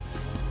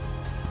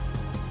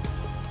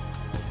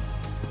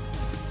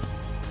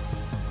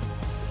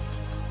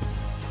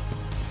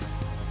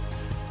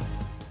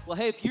Well,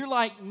 hey, if you're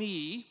like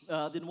me,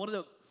 then one of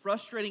the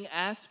frustrating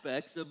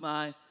aspects of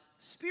my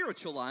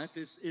spiritual life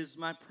is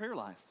my prayer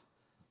life.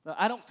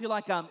 I don't feel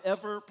like I'm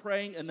ever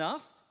praying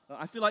enough.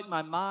 I feel like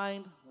my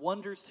mind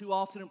wanders too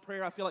often in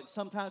prayer. I feel like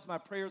sometimes my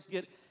prayers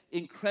get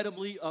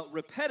incredibly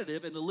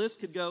repetitive, and the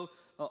list could go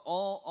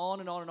all on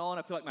and on and on.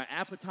 I feel like my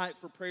appetite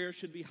for prayer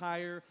should be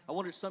higher. I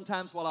wonder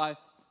sometimes while I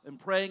am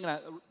praying and I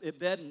at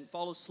bed and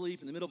fall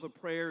asleep in the middle of a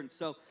prayer, and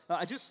so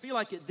I just feel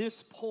like at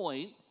this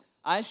point,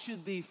 I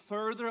should be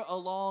further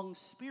along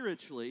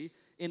spiritually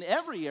in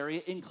every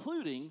area,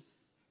 including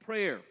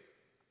prayer.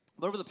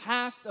 But over the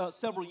past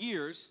several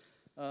years,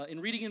 in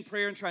reading in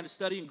prayer and trying to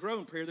study and grow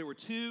in prayer, there were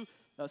two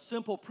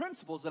simple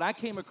principles that I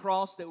came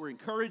across that were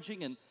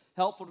encouraging and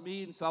helpful to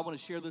me, and so I want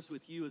to share this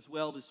with you as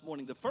well this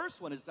morning. The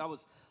first one is I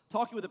was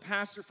talking with a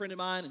pastor friend of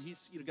mine, and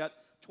he's got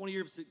 20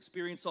 years of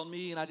experience on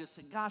me, and I just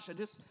said, gosh, I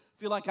just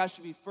feel like I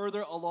should be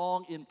further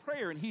along in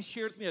prayer. And he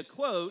shared with me a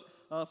quote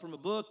from a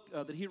book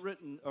that he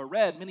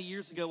read many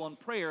years ago on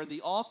prayer, and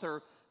the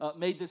author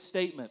made this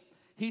statement.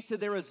 He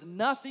said, there is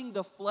nothing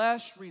the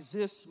flesh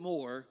resists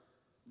more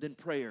than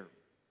prayer.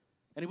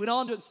 And he went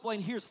on to explain,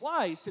 here's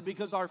why. He said,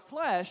 because our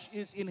flesh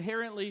is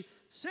inherently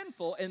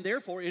sinful, and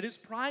therefore it is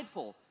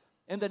prideful.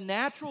 And the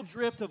natural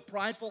drift of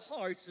prideful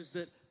hearts is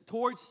that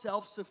towards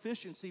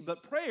self-sufficiency,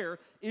 but prayer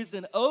is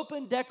an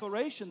open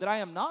declaration that I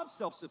am not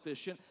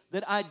self-sufficient,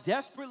 that I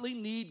desperately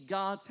need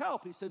God's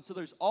help. He said, so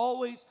there's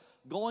always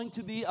going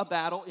to be a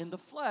battle in the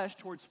flesh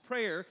towards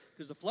prayer,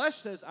 because the flesh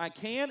says I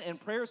can, and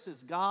prayer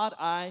says, God,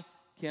 I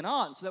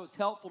cannot. And so that was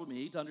helpful to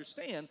me to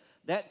understand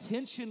that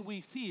tension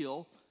we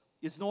feel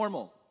is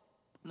normal.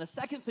 And the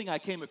second thing I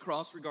came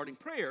across regarding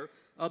prayer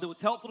that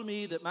was helpful to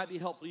me, that might be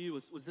helpful to you,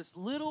 was this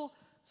little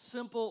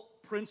simple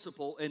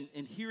principle,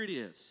 and here it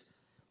is.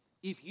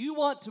 If you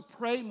want to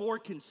pray more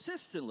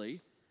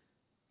consistently,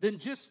 then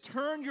just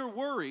turn your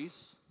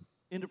worries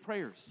into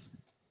prayers.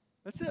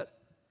 That's it.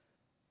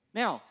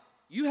 Now,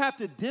 you have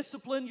to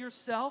discipline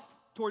yourself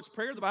towards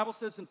prayer. The Bible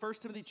says in 1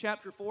 Timothy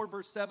chapter 4,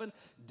 verse 7,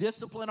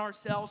 discipline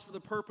ourselves for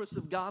the purpose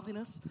of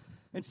godliness.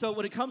 And so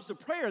when it comes to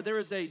prayer, there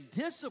is a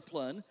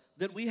discipline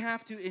that we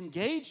have to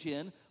engage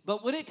in.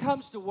 But when it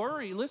comes to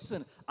worry,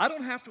 listen, I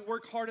don't have to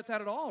work hard at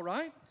that at all,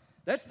 right?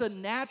 That's the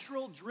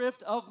natural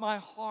drift of my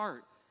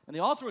heart. And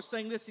the author was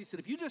saying this. He said,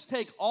 if you just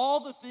take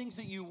all the things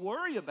that you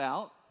worry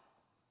about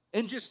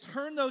and just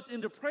turn those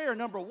into prayer,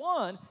 number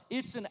one,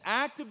 it's an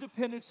act of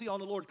dependency on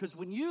the Lord. Because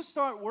when you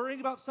start worrying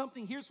about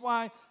something, here's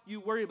why you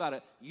worry about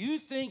it. You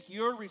think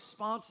you're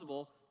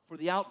responsible for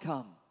the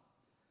outcome.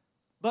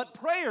 But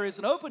prayer is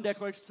an open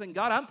declaration saying,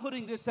 God, I'm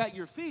putting this at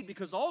your feet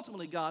because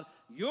ultimately, God,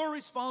 you're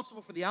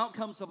responsible for the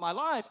outcomes of my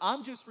life.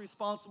 I'm just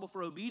responsible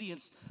for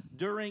obedience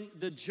during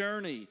the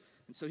journey.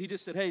 And so he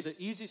just said, hey, the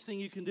easiest thing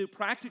you can do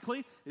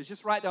practically is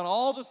just write down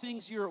all the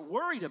things you're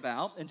worried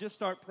about and just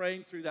start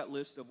praying through that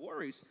list of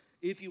worries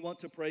if you want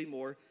to pray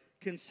more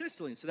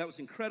consistently. And so that was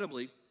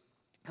incredibly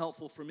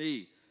helpful for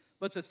me.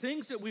 But the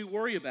things that we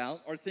worry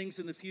about are things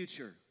in the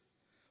future.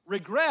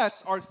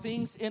 Regrets are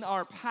things in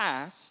our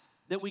past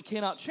that we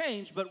cannot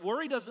change, but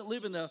worry doesn't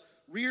live in the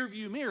rear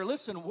view mirror.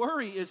 Listen,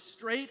 worry is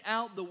straight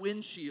out the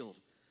windshield.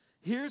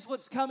 Here's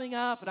what's coming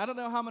up, and I don't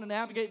know how I'm going to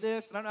navigate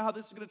this, and I don't know how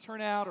this is going to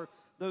turn out, or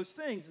those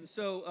things. And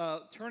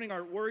so turning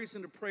our worries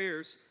into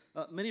prayers,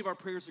 many of our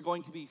prayers are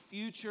going to be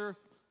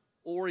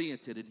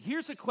future-oriented. And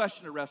here's a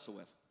question to wrestle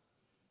with.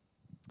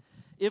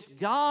 If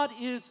God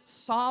is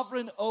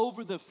sovereign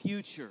over the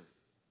future,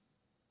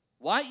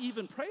 why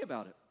even pray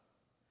about it?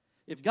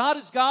 If God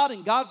is God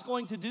and God's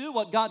going to do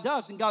what God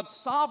does and God's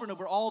sovereign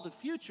over all the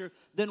future,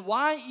 then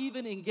why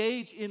even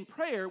engage in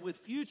prayer with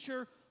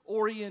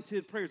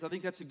future-oriented prayers? I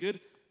think that's a good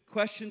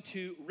question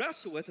to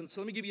wrestle with. And so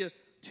let me give you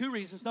two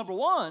reasons. Number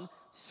one,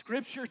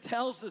 Scripture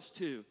tells us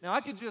to. Now,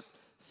 I could just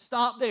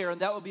stop there and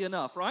that would be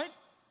enough, right?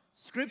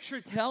 Scripture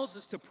tells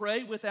us to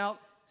pray without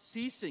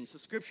ceasing. So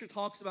Scripture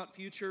talks about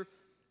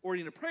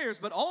future-oriented prayers,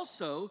 but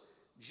also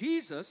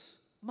Jesus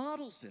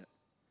models it.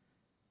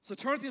 So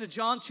turn with me to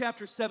John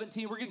chapter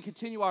 17. We're going to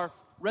continue our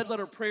Red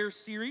Letter Prayer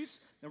series,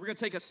 and we're going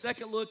to take a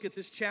second look at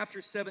this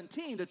chapter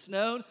 17 that's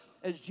known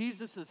as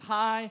Jesus'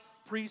 high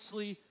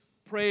priestly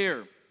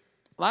prayer.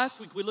 Last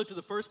week, we looked at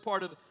the first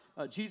part of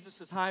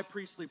Jesus' high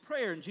priestly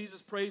prayer, and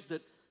Jesus prays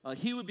that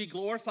he would be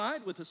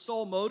glorified with the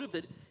sole motive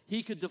that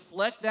he could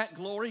deflect that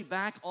glory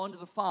back onto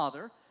the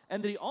Father,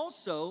 and that he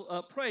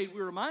also prayed, we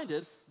were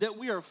reminded, that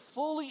we are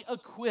fully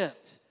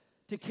equipped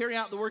to carry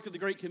out the work of the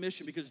Great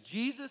Commission because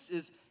Jesus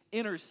is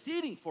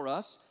interceding for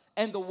us,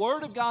 and the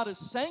Word of God is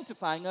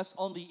sanctifying us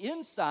on the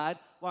inside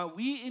while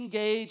we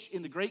engage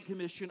in the Great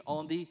Commission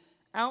on the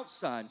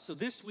outside. So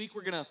this week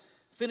we're going to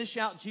finish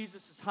out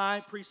Jesus'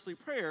 high priestly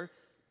prayer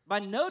by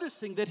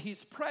noticing that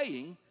he's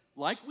praying,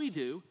 like we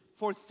do,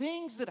 for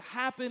things that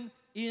happen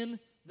in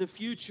the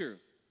future.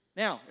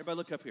 Now, everybody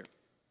look up here.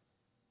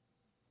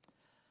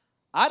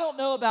 I don't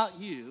know about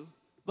you,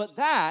 but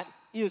that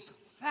is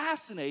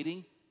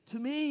fascinating to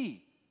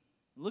me.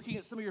 Looking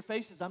at some of your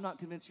faces, I'm not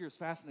convinced you're as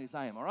fascinated as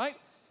I am, all right?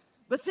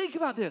 But think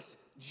about this.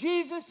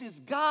 Jesus is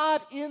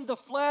God in the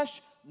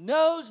flesh,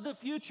 knows the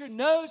future,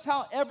 knows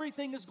how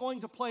everything is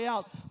going to play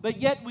out, but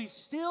yet we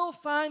still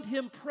find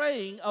him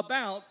praying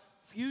about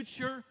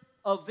future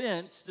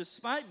events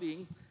despite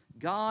being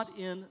God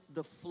in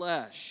the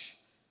flesh.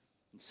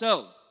 And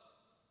so,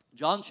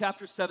 John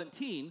chapter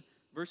 17,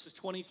 verses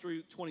 20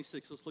 through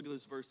 26. Let's look at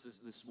those verses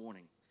this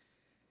morning.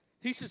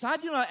 He says, I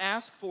do not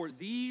ask for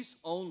these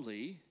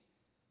only,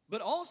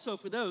 but also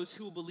for those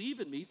who will believe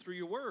in me through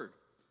your word,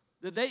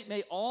 that they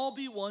may all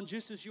be one,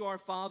 just as you, our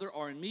Father,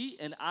 are in me,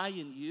 and I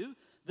in you,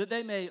 that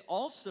they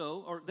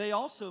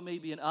also may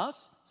be in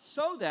us,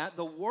 so that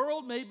the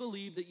world may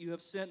believe that you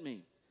have sent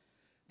me.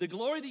 The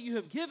glory that you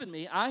have given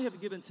me, I have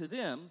given to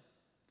them,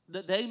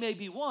 that they may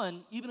be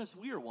one, even as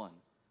we are one.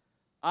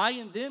 I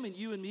in them and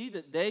you in me,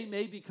 that they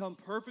may become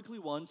perfectly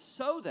one,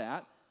 so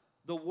that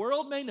the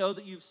world may know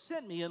that you've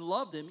sent me and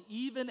loved them,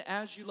 even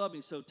as you love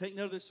me. So take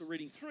note of this, we're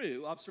reading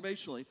through,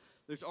 observationally.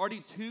 There's already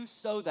two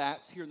so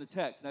that's here in the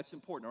text, and that's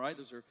important, all right?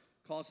 Those are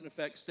cause and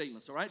effect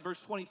statements, all right?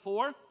 Verse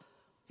 24,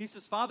 he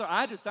says, Father,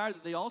 I desire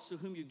that they also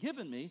whom you've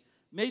given me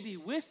may be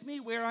with me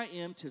where I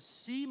am to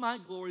see my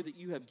glory that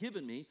you have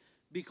given me,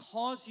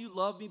 because you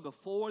loved me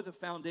before the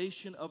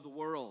foundation of the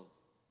world.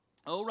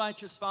 O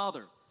righteous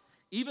Father,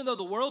 even though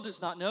the world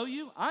does not know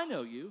you, I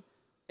know you,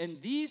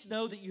 and these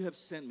know that you have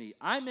sent me.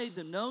 I made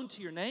them known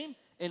to your name,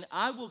 and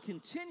I will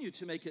continue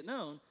to make it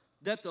known,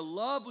 that the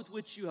love with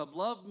which you have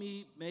loved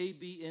me may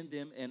be in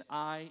them, and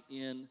I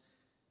in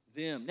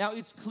them. Now,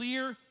 it's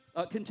clear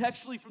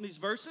contextually from these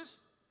verses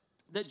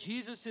that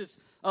Jesus is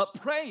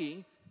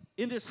praying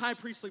in this high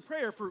priestly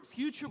prayer for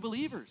future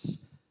believers.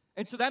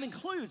 And so that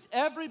includes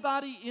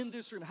everybody in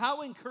this room.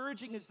 How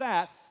encouraging is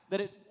that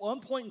at one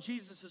point in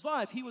Jesus'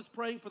 life, he was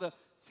praying for the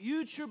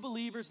future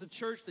believers, the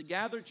church, the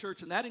gathered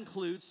church, and that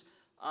includes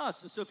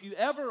us. And so if you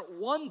ever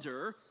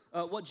wonder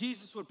what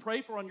Jesus would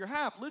pray for on your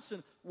behalf,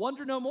 listen,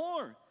 wonder no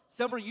more.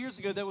 Several years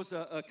ago, there was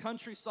a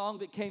country song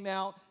that came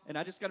out, and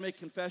I just got to make a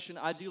confession.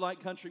 I do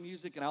like country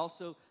music, and I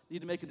also need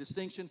to make a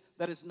distinction.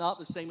 That is not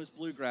the same as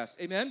bluegrass.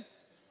 Amen?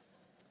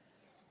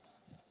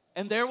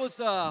 And there was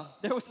a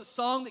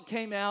song that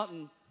came out,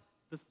 and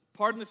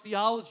pardon the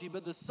theology,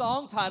 but the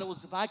song title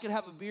was If I Could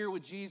Have a Beer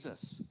with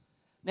Jesus.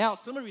 Now,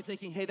 some of you are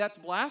thinking, hey, that's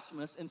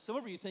blasphemous, and some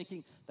of you are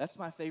thinking, that's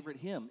my favorite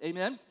hymn.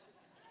 Amen?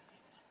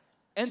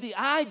 And the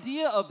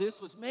idea of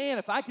this was, man,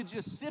 if I could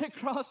just sit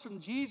across from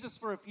Jesus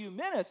for a few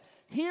minutes,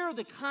 here are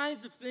the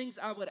kinds of things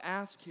I would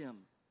ask him.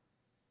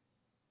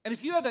 And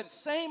if you have that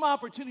same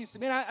opportunity, say,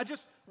 man, I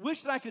just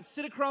wish that I could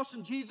sit across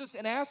from Jesus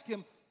and ask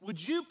him,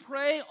 would you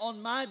pray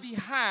on my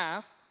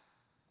behalf?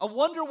 I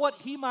wonder what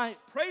he might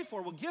pray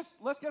for. Well, guess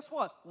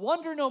what?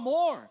 Wonder no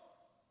more.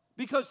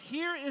 Because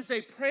here is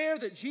a prayer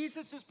that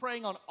Jesus is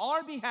praying on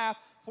our behalf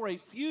for a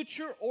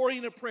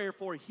future-oriented prayer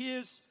for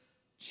his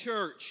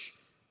church.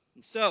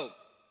 And so,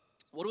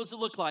 what does it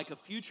look like, a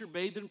future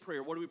bathed in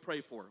prayer? What do we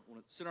pray for? I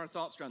want to center our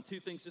thoughts around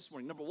two things this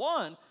morning. Number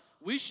one,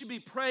 we should be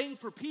praying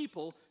for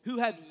people who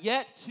have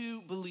yet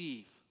to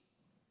believe.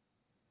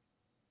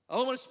 I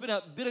don't want to spend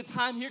a bit of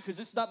time here because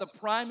this is not the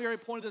primary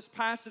point of this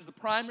passage. The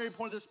primary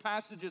point of this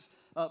passage is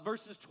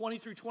verses 20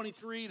 through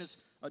 23, and is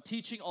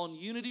teaching on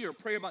unity or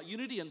prayer about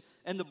unity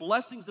and the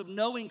blessings of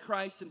knowing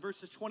Christ in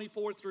verses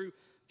 24 through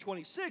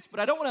 26. But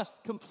I don't want to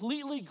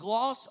completely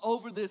gloss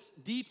over this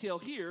detail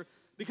here,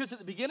 because at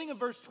the beginning of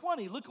verse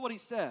 20, look at what he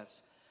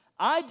says.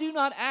 I do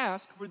not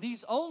ask for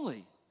these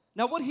only.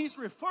 Now, what he's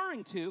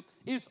referring to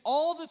is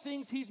all the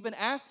things he's been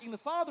asking the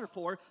Father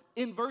for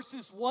in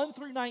verses 1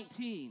 through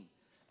 19.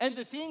 And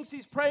the things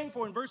he's praying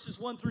for in verses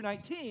 1 through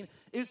 19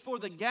 is for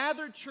the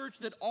gathered church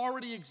that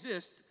already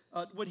exists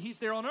when he's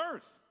there on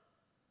earth.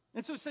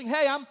 And so he's saying,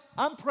 hey,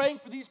 I'm praying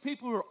for these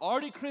people who are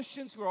already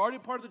Christians, who are already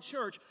part of the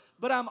church,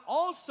 but I'm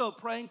also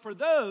praying for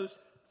those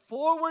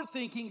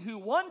forward-thinking who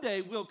one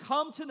day will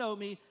come to know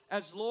me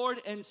as Lord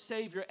and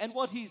Savior. And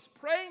what he's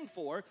praying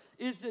for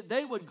is that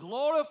they would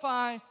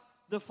glorify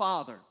the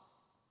Father.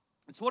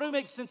 And so what do we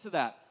make sense of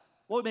that?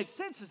 What makes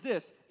sense is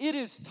this. It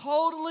is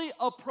totally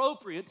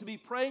appropriate to be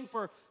praying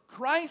for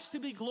Christ to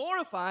be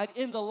glorified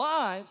in the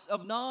lives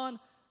of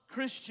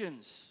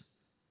non-Christians.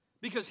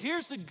 Because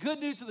here's the good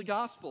news of the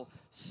gospel.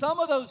 Some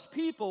of those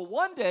people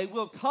one day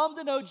will come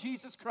to know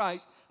Jesus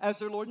Christ as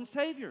their Lord and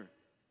Savior.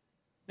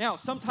 Now,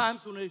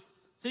 sometimes when we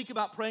think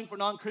about praying for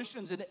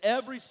non-Christians, and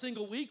every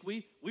single week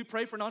we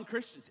pray for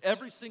non-Christians.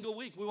 Every single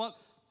week. We want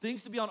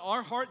things to be on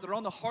our heart that are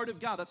on the heart of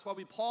God. That's why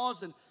we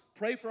pause and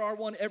pray for our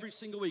one every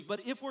single week.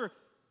 But if we're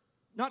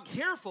not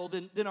careful,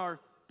 then our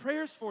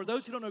prayers for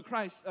those who don't know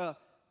Christ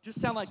just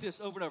sound like this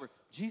over and over.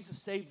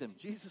 Jesus save them.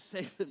 Jesus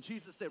save them.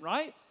 Jesus save them.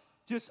 Right?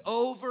 Just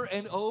over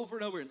and over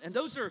and over. And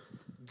those are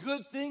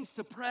good things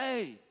to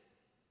pray.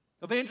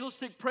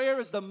 Evangelistic prayer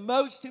is the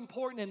most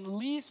important and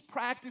least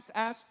practiced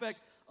aspect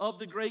of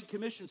the Great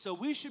Commission. So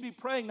we should be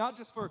praying not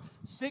just for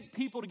sick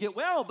people to get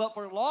well, but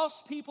for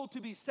lost people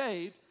to be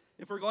saved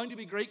if we're going to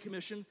be Great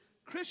Commission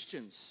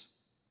Christians.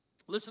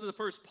 Listen to the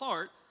first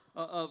part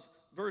of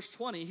verse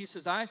 20. He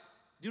says, I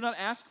do not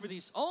ask for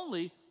these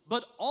only,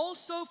 but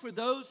also for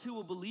those who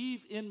will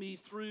believe in me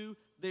through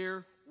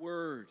their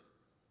word.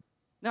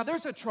 Now,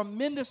 there's a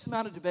tremendous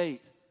amount of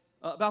debate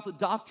about the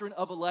doctrine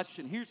of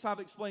election. Here's how I've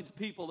explained to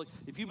people.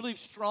 If you believe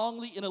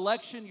strongly in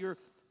election, you're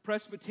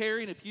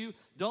Presbyterian. If you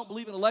don't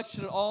believe in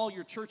election at all,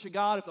 you're Church of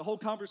God. If the whole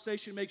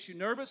conversation makes you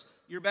nervous,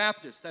 you're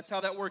Baptist. That's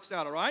how that works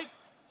out, all right?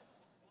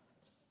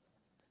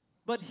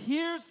 But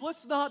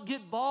let's not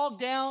get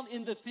bogged down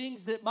in the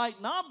things that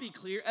might not be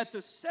clear at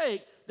the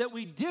sake that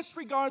we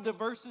disregard the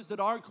verses that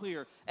are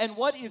clear. And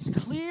what is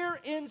clear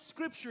in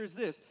Scripture is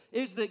this,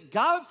 is that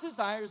God's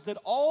desire is that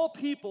all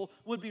people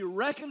would be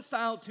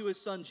reconciled to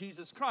His Son,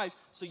 Jesus Christ.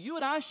 So you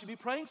and I should be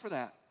praying for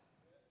that.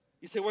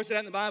 You say, where's that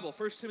in the Bible?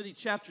 1 Timothy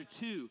chapter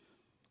 2.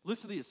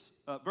 Listen to these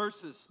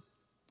verses.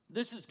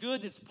 This is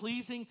good and it's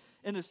pleasing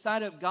in the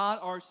sight of God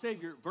our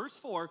Savior. Verse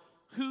 4,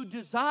 who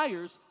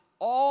desires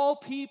all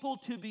people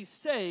to be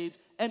saved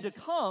and to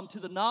come to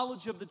the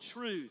knowledge of the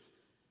truth.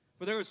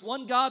 For there is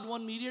one God,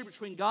 one mediator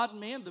between God and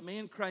man, the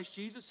man Christ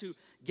Jesus, who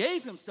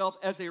gave himself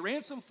as a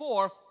ransom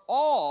for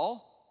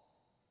all,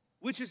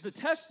 which is the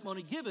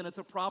testimony given at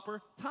the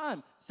proper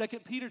time. 2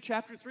 Peter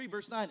chapter 3,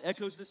 verse 9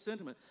 echoes this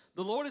sentiment.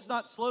 The Lord is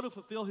not slow to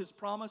fulfill His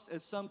promise,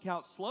 as some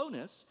count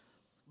slowness,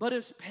 but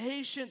is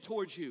patient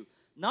towards you,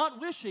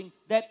 not wishing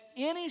that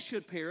any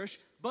should perish,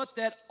 but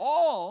that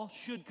all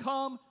should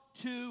come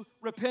to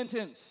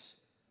repentance.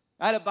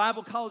 I had a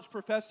Bible college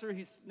professor.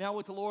 He's now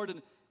with the Lord,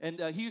 and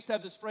he used to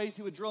have this phrase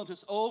he would drill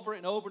just over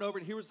and over and over.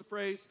 And here was the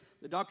phrase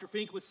that Dr.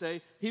 Fink would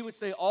say. He would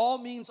say, all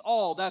means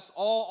all. That's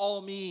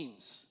all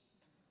means.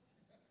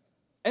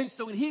 And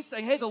so when he's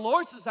saying, hey, the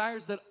Lord's desire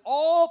is that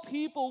all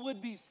people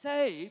would be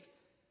saved,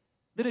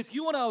 that if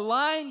you want to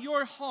align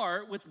your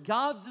heart with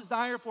God's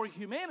desire for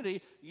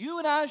humanity, you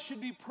and I should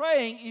be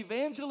praying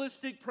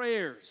evangelistic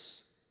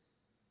prayers.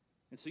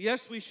 And so,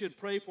 yes, we should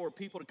pray for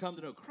people to come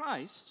to know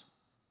Christ,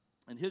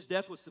 and His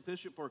death was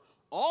sufficient for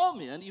all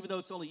men, even though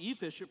it's only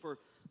efficient for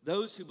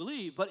those who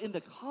believe. But in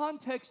the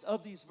context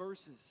of these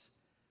verses,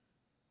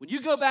 when you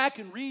go back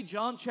and read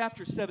John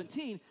chapter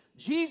 17,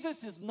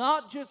 Jesus is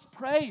not just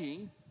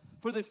praying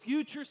for the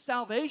future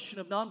salvation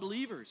of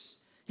non-believers.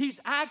 He's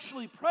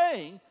actually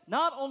praying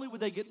not only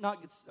would they get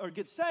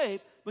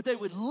saved, but they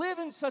would live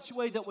in such a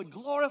way that would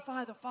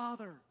glorify the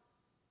Father.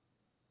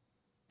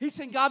 He's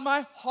saying, God,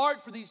 my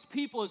heart for these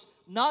people is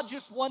not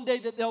just one day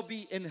that they'll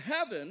be in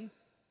heaven,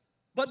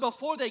 but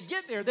before they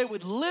get there, they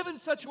would live in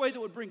such a way that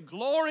would bring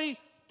glory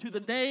to the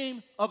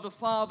name of the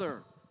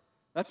Father.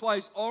 That's why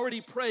He's already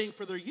praying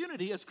for their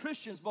unity as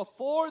Christians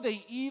before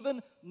they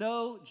even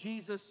know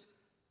Jesus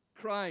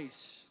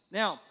Christ.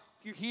 Now,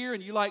 if you're here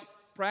and you like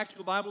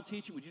practical Bible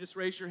teaching, would you just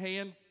raise your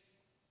hand?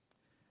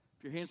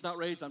 If your hand's not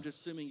raised, I'm just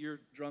assuming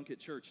you're drunk at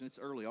church and it's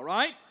early, all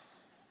right?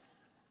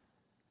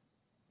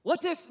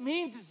 What this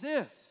means is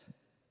this.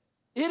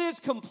 It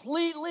is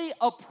completely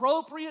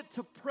appropriate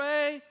to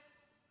pray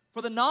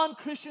for the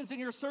non-Christians in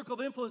your circle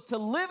of influence to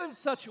live in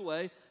such a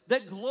way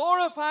that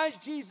glorifies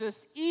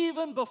Jesus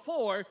even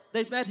before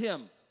they've met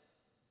Him.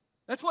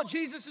 That's what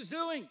Jesus is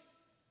doing.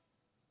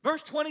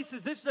 Verse 20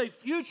 says this is a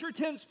future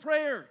tense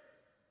prayer.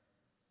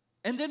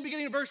 And then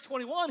beginning in verse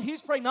 21,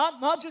 He's praying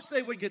not just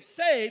they would get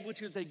saved,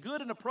 which is a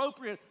good and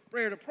appropriate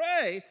prayer to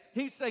pray.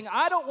 He's saying,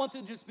 I don't want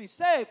them to just be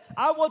saved.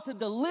 I want them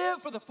to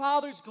live for the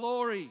Father's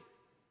glory.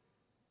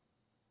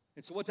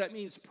 And so what that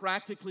means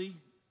practically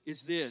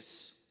is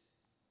this.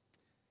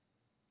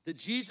 That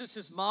Jesus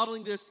is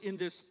modeling this in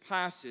this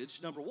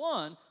passage, number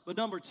one. But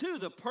number two,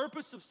 the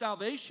purpose of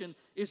salvation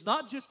is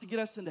not just to get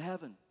us into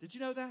heaven. Did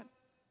you know that?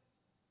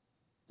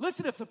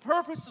 Listen, if the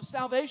purpose of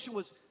salvation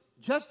was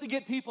just to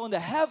get people into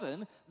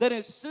heaven, then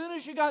as soon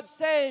as you got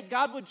saved,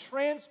 God would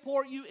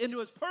transport you into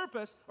His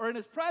purpose or in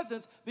His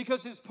presence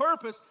because His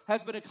purpose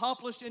has been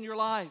accomplished in your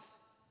life.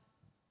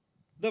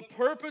 The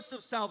purpose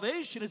of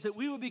salvation is that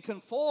we would be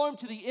conformed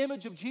to the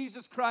image of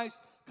Jesus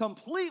Christ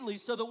completely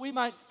so that we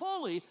might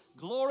fully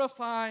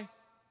glorify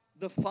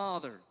the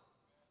Father.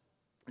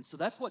 And so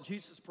that's what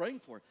Jesus is praying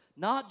for.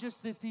 Not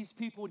just that these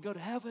people would go to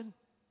heaven.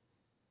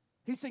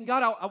 He's saying,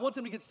 God, I want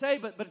them to get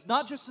saved, but it's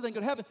not just so they can go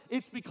to heaven.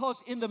 It's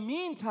because in the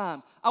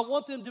meantime, I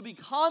want them to be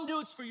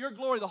conduits for your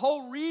glory. The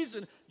whole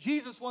reason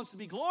Jesus wants to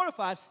be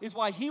glorified is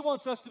why He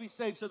wants us to be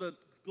saved, so the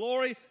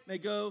glory may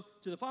go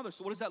to the Father.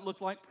 So what does that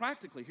look like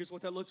practically? Here's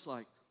what that looks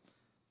like.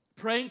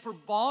 Praying for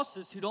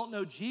bosses who don't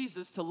know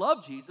Jesus to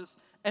love Jesus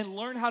and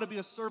learn how to be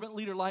a servant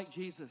leader like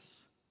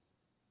Jesus.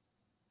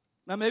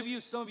 Now, maybe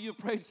some of you have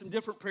prayed some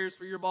different prayers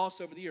for your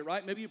boss over the year,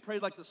 right? Maybe you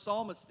prayed like the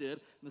psalmist did, and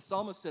the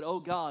psalmist said, oh,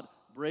 God,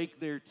 break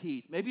their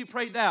teeth. Maybe you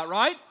prayed that,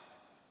 right?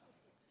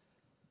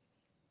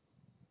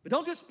 But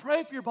don't just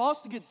pray for your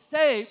boss to get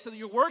saved so that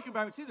your work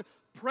environment sees it.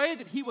 Pray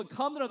that he would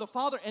come to know the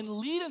Father and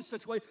lead in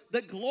such a way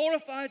that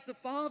glorifies the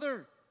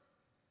Father.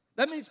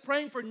 That means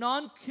praying for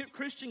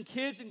non-Christian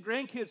kids and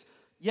grandkids,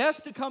 yes,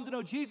 to come to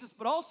know Jesus,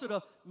 but also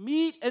to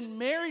meet and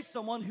marry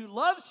someone who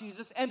loves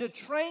Jesus and to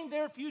train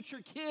their future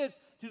kids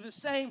to do the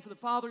same for the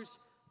Father's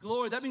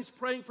glory. That means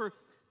praying for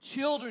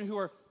children who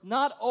are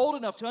not old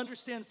enough to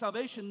understand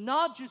salvation,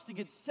 not just to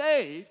get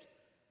saved,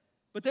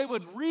 but they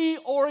would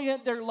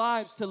reorient their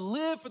lives to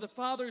live for the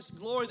Father's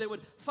glory. They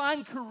would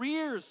find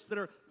careers that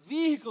are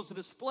vehicles to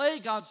display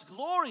God's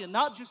glory and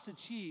not just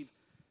achieve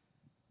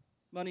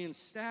money and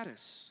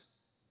status.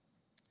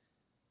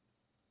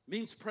 It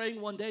means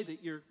praying one day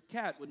that your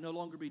cat would no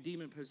longer be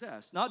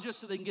demon-possessed, not just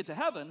so they can get to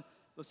heaven,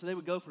 but so they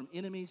would go from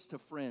enemies to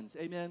friends.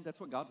 Amen?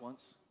 That's what God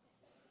wants.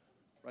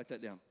 Write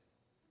that down.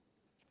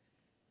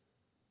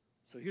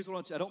 So here's what I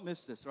want you, I don't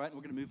miss this, all right? And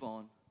we're going to move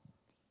on.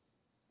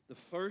 The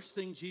first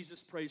thing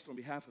Jesus prays for on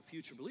behalf of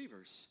future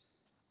believers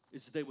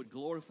is that they would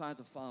glorify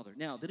the Father.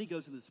 Now, then he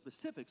goes into the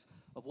specifics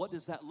of what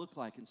does that look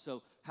like. And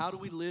so how do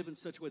we live in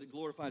such a way that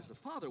glorifies the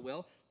Father?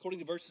 Well, according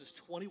to verses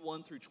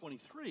 21 through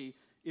 23,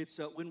 it's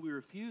when we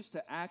refuse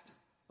to act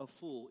a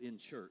fool in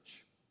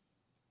church,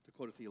 to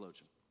quote a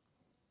theologian.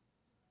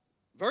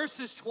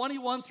 Verses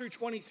 21 through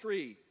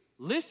 23,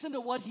 listen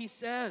to what he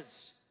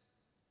says.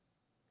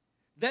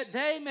 That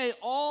they may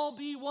all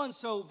be one.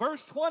 So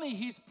verse 20,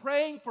 he's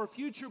praying for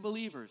future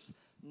believers.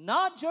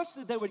 Not just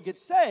that they would get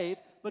saved,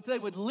 but they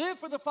would live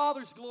for the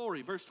Father's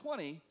glory. Verse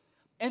 20.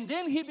 And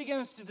then he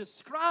begins to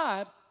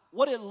describe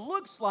what it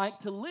looks like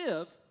to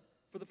live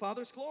for the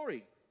Father's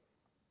glory.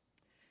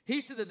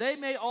 He said that they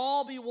may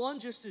all be one,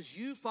 just as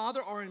you,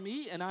 Father, are in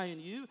me and I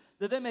in you,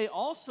 that they may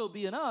also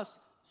be in us,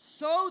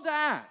 so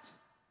that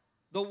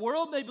the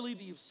world may believe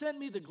that you've sent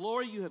me, the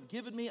glory you have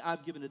given me,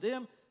 I've given to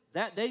them,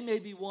 that they may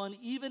be one,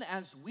 even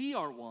as we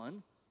are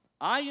one,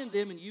 I and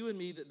them and you and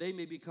me, that they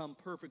may become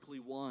perfectly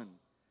one.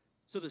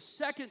 So the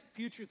second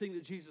future thing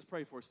that Jesus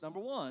prayed for is,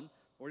 number one,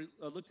 or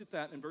looked at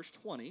that in verse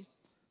 20.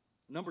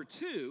 Number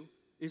two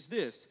is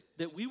this,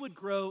 that we would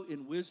grow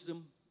in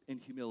wisdom and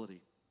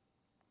humility.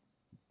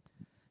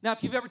 Now,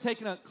 if you've ever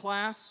taken a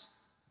class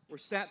or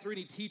sat through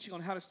any teaching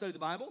on how to study the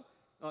Bible,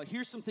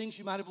 here's some things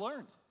you might have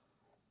learned.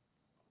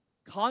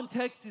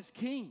 Context is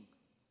king.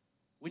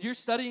 When you're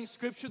studying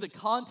Scripture, the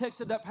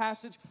context of that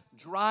passage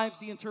drives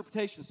the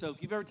interpretation. So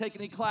if you've ever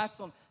taken any class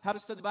on how to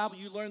study the Bible,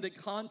 you learn that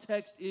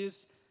context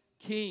is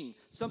king.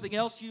 Something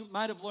else you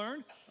might have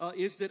learned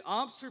is that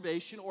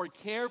observation, or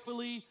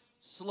carefully,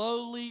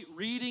 slowly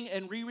reading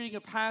and rereading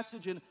a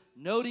passage and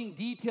noting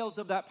details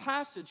of that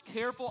passage,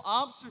 careful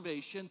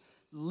observation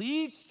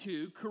leads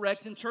to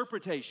correct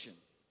interpretation.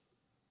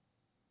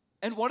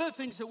 And one of the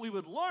things that we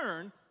would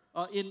learn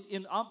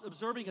in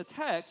observing a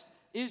text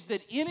is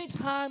that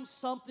anytime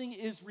something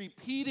is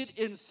repeated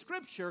in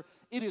Scripture,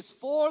 it is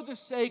for the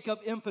sake of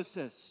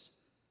emphasis.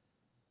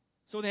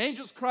 So when the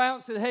angels cry out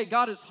and say, hey,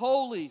 God is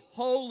holy,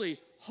 holy,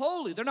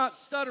 holy, they're not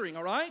stuttering,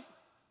 all right?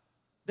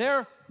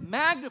 They're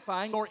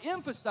magnifying or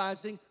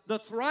emphasizing the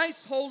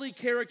thrice holy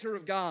character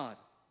of God.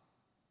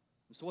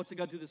 And so what's it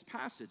got to do with this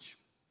passage?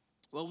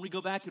 Well, when we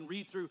go back and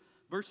read through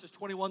verses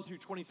 21 through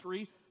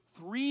 23,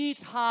 3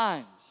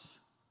 times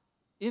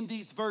in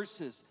these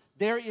verses,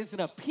 there is an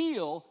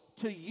appeal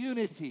to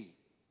unity.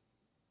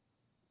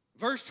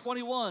 Verse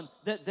 21,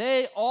 that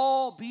they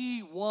all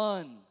be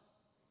one.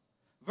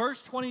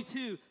 Verse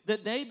 22,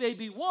 that they may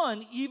be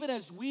one even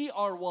as we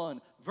are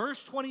one.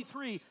 Verse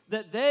 23,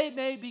 that they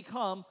may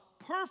become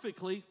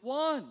perfectly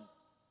one.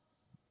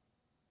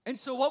 And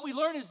so what we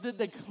learn is that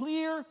the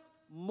clear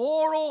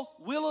moral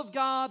will of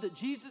God that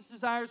Jesus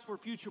desires for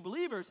future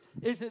believers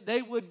is that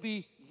they would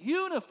be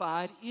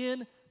unified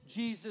in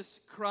Jesus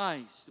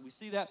Christ. We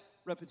see that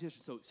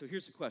repetition. So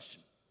here's the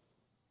question.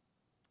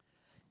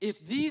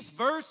 If these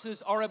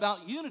verses are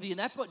about unity, and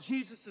that's what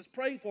Jesus is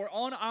praying for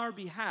on our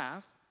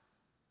behalf,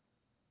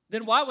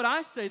 then why would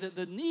I say that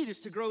the need is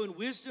to grow in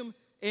wisdom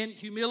and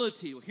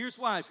humility? Well, here's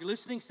why. If you're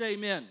listening, say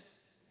amen.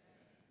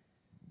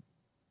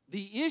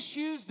 The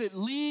issues that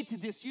lead to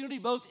disunity,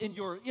 both in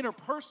your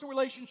interpersonal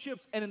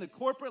relationships and in the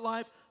corporate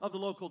life of the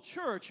local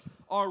church,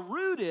 are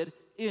rooted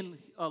in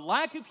a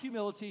lack of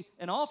humility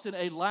and often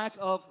a lack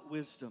of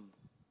wisdom.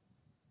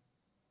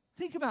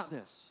 Think about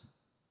this.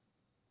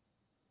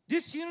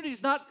 Disunity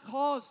is not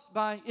caused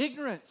by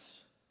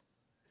ignorance.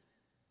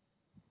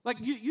 Like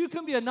you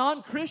can be a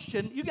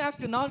non-Christian. You can ask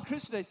a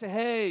non-Christian and say,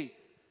 hey,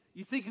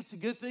 you think it's a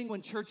good thing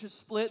when churches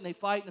split and they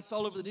fight and it's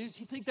all over the news?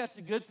 You think that's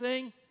a good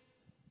thing?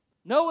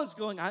 No one's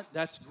going,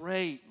 that's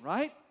great,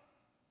 right?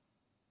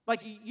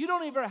 Like you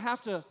don't even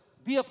have to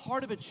be a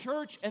part of a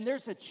church, and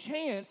there's a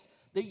chance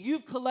that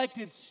you've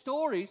collected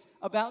stories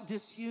about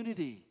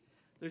disunity.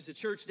 There's a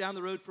church down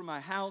the road from my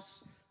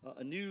house,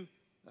 a new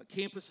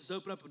campus has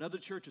opened up, another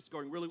church. It's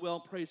going really well,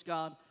 praise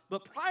God.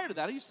 But prior to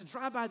that, I used to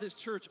drive by this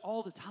church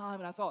all the time,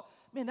 and I thought,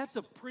 man, that's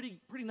a pretty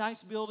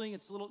nice building.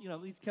 It's a little,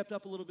 it's kept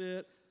up a little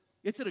bit.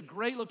 It's at a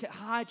great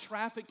high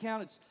traffic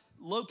count. It's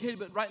located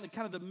but right in the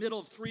kind of the middle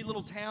of 3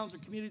 little towns or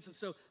communities. And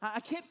so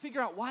I can't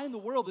figure out why in the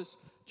world this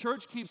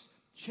church keeps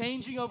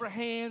changing over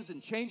hands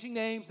and changing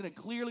names, and it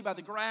clearly by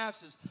the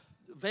grass is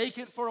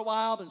vacant for a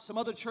while, then some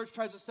other church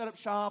tries to set up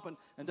shop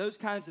and those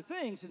kinds of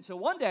things. And so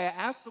one day I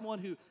asked someone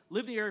who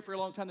lived in the area for a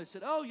long time, they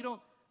said, oh, you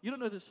don't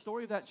know the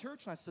story of that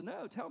church? And I said,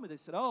 no, tell me. They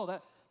said, oh,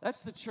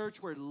 that's the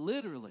church where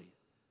literally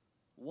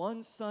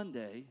one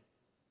Sunday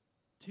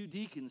 2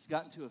 deacons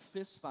got into a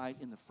fist fight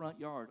in the front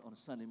yard on a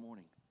Sunday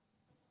morning.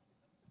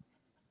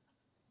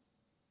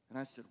 And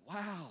I said,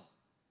 wow,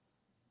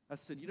 I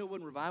said, you know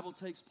when revival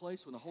takes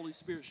place? When the Holy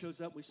Spirit shows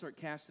up, we start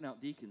casting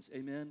out deacons.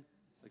 Amen?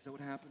 Like, is that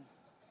what happened?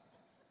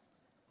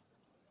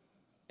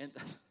 And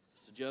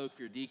it's a joke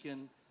for your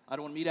deacon. I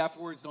don't want to meet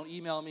afterwards. Don't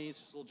email me. It's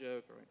just a little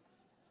joke. All right.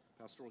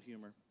 Pastoral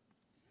humor.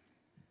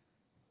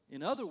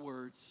 In other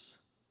words,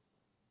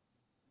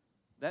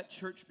 that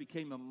church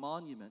became a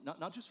monument,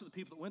 not just for the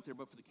people that went there,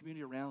 but for the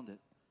community around it,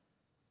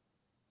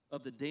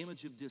 of the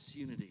damage of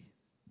disunity.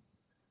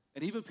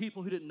 And even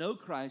people who didn't know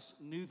Christ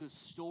knew the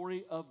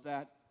story of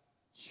that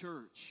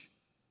church.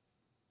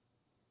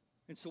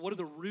 And so what are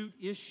the root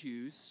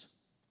issues?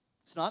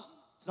 It's not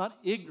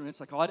ignorance,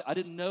 like, oh, I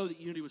didn't know that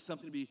unity was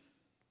something to be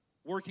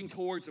working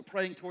towards or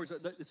praying towards.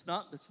 That's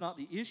not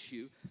the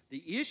issue.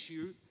 The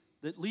issue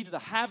that lead to the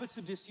habits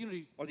of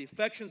disunity or the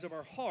affections of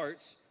our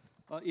hearts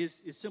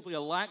is simply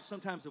a lack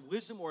sometimes of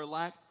wisdom or a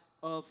lack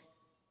of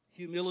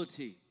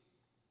humility.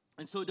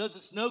 And so it does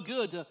us no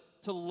good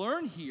to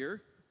learn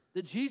here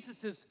that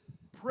Jesus is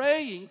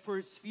praying for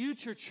his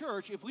future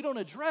church if we don't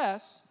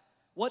address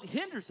what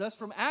hinders us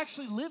from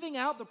actually living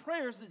out the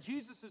prayers that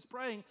Jesus is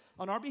praying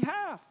on our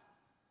behalf.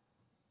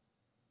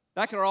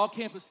 Back at our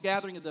all-campus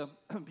gathering at the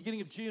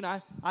beginning of June,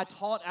 I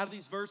taught out of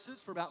these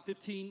verses for about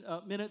 15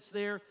 minutes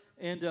there,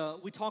 and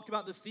we talked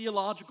about the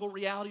theological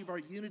reality of our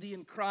unity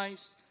in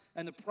Christ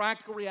and the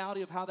practical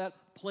reality of how that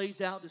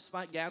plays out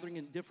despite gathering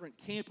in different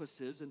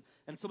campuses.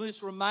 And so let me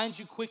just remind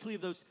you quickly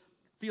of those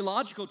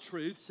theological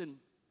truths in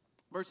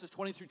verses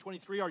 20 through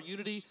 23, our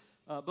unity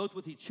both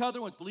with each other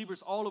and with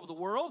believers all over the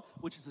world,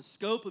 which is the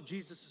scope of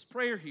Jesus'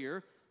 prayer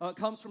here,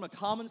 comes from a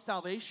common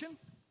salvation.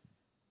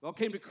 We all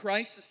came to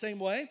Christ the same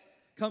way.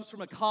 Comes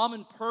from a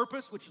common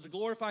purpose, which is to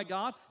glorify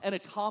God, and a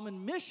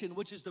common mission,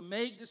 which is to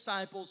make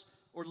disciples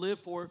or live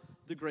for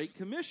the Great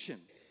Commission.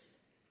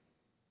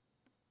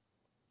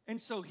 And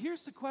so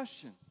here's the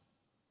question.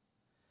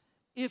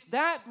 If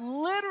that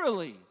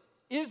literally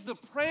is the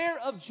prayer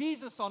of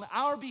Jesus on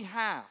our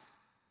behalf,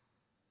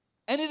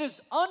 and it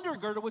is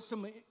undergirded with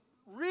some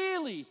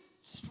really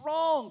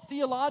strong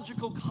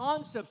theological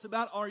concepts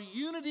about our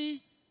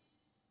unity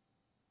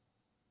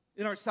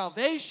in our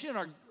salvation,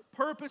 our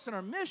purpose, and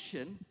our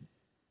mission,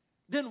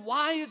 then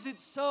why is it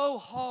so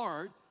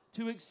hard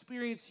to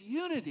experience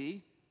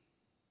unity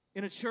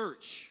in a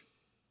church?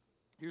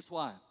 Here's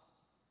why.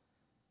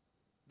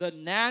 The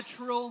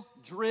natural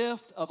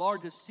drift of our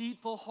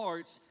deceitful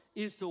hearts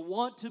is to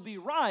want to be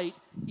right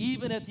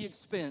even at the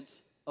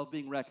expense of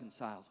being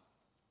reconciled.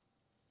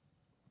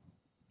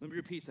 Let me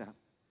repeat that.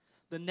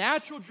 The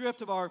natural drift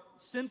of our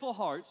sinful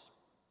hearts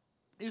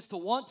is to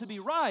want to be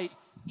right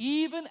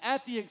even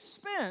at the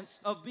expense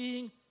of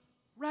being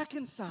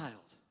reconciled.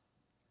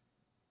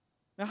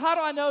 Now, how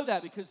do I know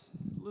that? Because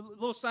a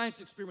little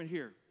science experiment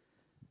here.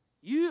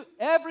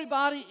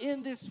 Everybody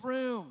in this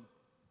room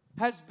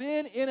has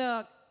been in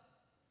a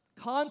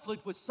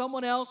conflict with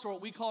someone else, or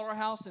what we call our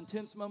house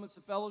intense moments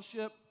of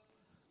fellowship.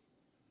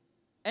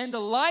 And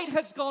the light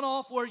has gone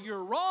off where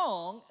you're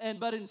wrong,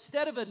 but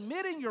instead of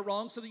admitting you're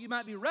wrong so that you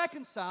might be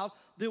reconciled,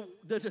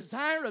 the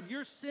desire of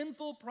your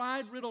sinful,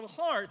 pride-riddled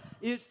heart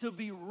is to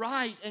be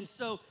right. And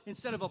so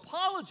instead of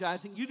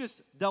apologizing, you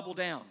just double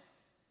down.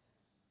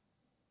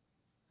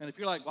 And if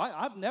you're like, well,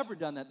 I've never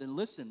done that, then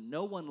listen,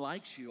 no one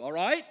likes you, all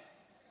right?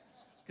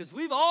 Because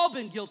we've all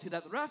been guilty of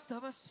that, the rest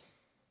of us.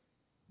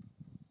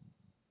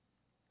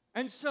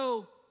 And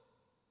so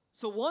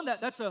one,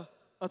 that's a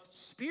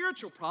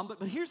spiritual problem,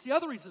 but here's the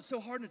other reason it's so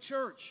hard in the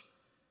church.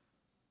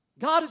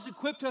 God has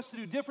equipped us to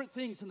do different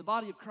things in the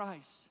body of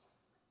Christ.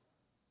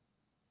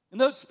 In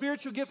those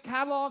spiritual gift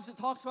catalogs, it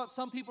talks about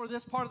some people are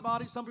this part of the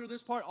body, some people are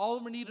this part, all of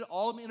them are needed,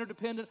 all of them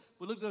interdependent.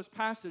 We look at those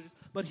passages.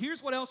 But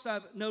here's what else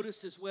I've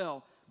noticed as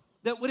well.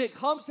 That when it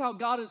comes to how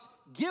God has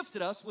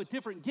gifted us with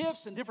different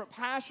gifts and different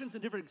passions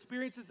and different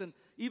experiences and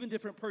even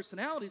different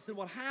personalities, then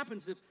what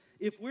happens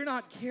if we're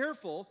not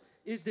careful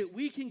is that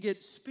we can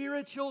get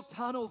spiritual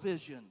tunnel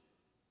vision.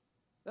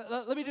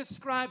 Let me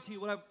describe to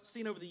you what I've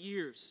seen over the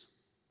years.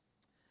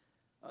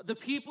 The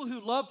people who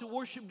love to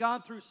worship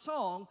God through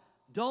song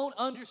don't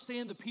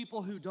understand the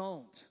people who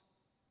don't.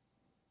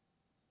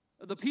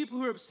 The people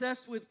who are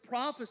obsessed with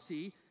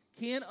prophecy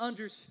can't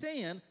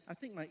understand. I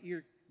think my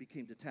ear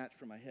became detached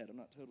from my head. I'm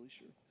not totally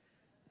sure.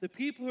 The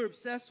people who are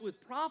obsessed with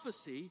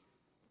prophecy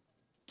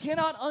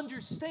cannot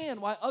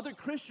understand why other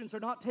Christians are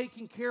not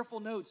taking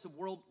careful notes of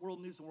world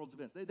news and world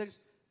events.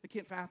 They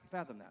can't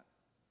fathom that.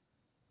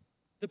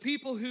 The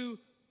people who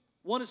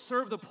want to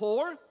serve the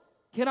poor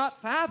cannot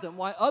fathom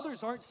why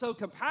others aren't so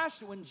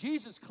compassionate when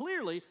Jesus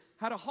clearly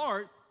had a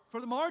heart for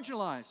the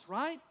marginalized,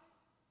 right?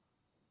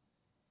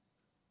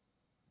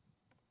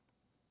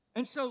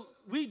 And so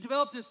we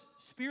develop this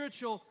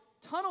spiritual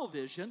tunnel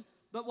vision,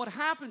 but what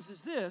happens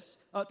is this.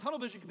 Tunnel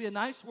vision can be a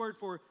nice word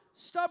for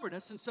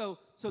stubbornness, and so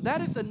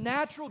that is the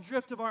natural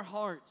drift of our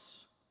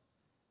hearts,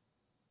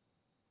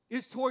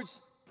 is towards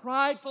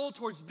prideful,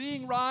 towards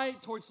being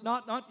right, towards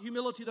not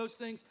humility, those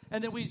things,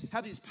 and then we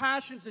have these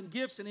passions and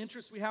gifts and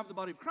interests we have in the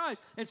body of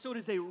Christ, and so it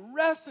is a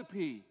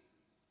recipe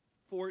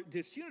for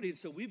disunity, and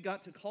so we've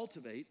got to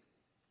cultivate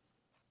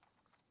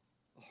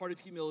a heart of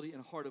humility and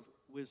a heart of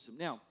wisdom.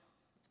 Now,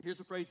 Here's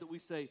a phrase that we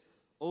say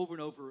over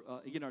and over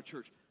again in our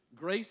church.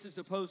 Grace is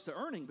opposed to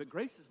earning, but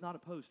grace is not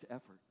opposed to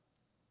effort.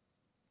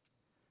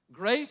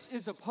 Grace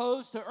is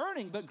opposed to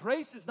earning, but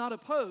grace is not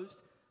opposed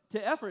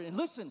to effort. And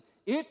listen,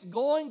 it's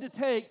going to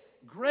take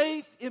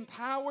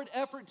grace-empowered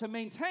effort to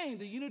maintain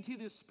the unity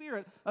of the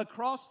Spirit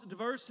across the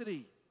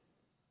diversity.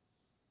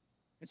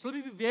 And so let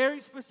me be very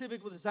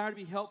specific with a desire to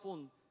be helpful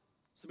in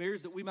some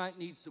areas that we might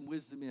need some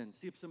wisdom in.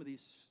 See if some of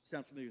these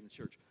sound familiar in the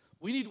church.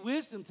 We need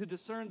wisdom to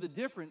discern the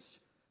difference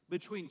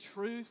between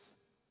truth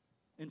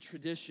and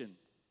tradition.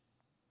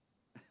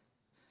 Can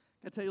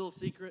I tell you a little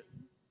secret?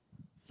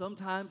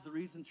 Sometimes the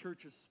reason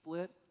churches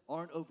split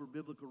aren't over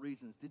biblical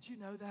reasons. Did you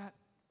know that?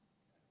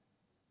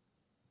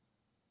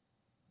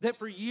 That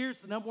for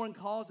years, the number one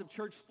cause of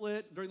church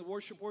split, during the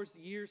worship wars,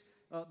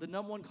 the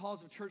number one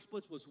cause of church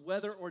splits was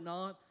whether or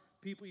not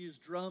people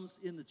used drums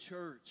in the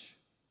church.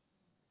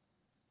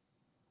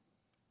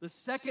 The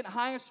second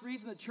highest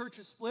reason that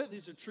churches split,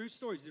 these are true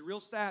stories, they're real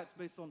stats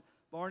based on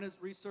Barna's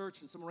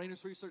research and some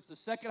Arenas research. The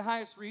second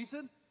highest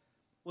reason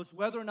was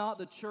whether or not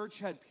the church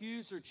had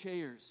pews or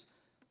chairs.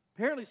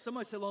 Apparently,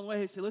 somebody said along the way,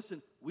 hey, say,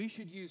 listen, we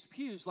should use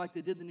pews like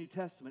they did in the New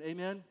Testament.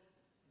 Amen?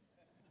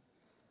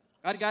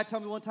 I had a guy tell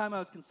me one time I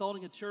was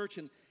consulting a church,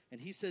 and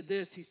he said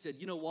this. He said,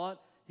 you know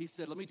what? He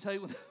said, let me tell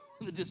you when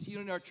the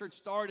disunity in our church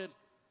started.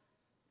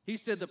 He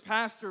said the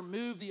pastor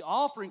moved the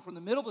offering from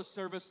the middle of the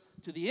service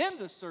to the end of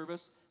the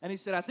service, and he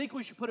said, I think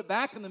we should put it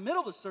back in the middle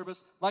of the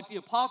service like the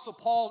Apostle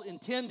Paul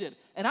intended.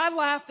 And I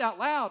laughed out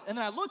loud, and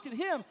then I looked at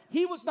him.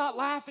 He was not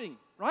laughing,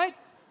 right?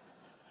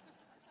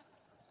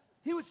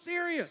 He was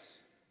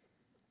serious.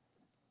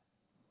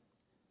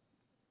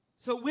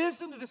 So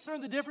wisdom to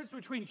discern the difference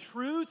between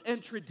truth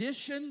and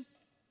tradition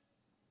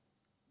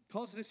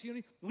causes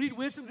disunity. We need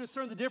wisdom to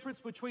discern the difference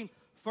between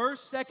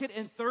first, second,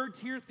 and third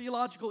tier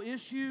theological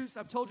issues.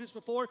 I've told you this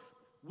before.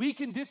 We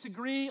can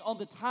disagree on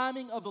the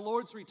timing of the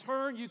Lord's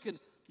return. You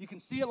can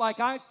see it like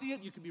I see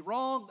it. You can be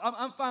wrong.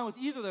 I'm fine with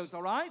either of those,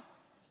 all right?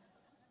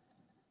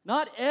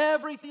 Not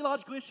every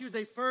theological issue is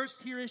a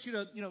first tier issue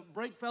to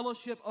break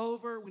fellowship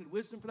over. We need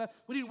wisdom for that.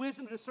 We need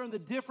wisdom to discern the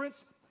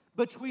difference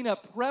between a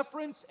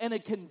preference and a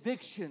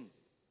conviction.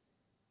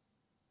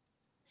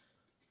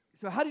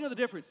 So how do you know the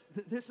difference?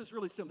 This is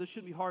really simple. This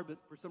shouldn't be hard, but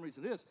for some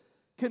reason it is.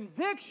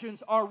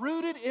 Convictions are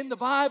rooted in the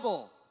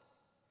Bible.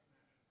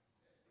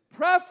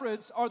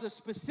 Preference are the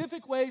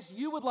specific ways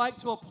you would like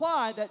to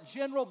apply that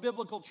general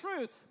biblical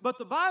truth, but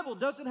the Bible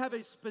doesn't have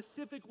a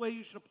specific way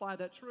you should apply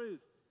that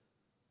truth.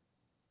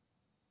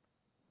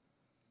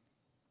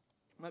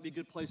 Might be a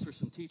good place for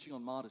some teaching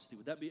on modesty.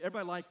 Would that be,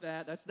 everybody like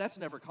that? That's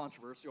never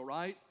controversial,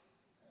 right?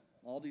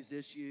 All these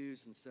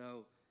issues, and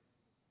so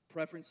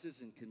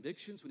preferences and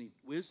convictions. We need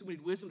wisdom. We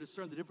need wisdom to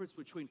discern the difference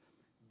between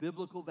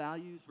biblical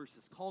values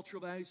versus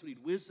cultural values. We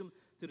need wisdom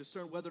to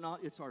discern whether or not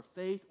it's our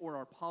faith or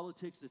our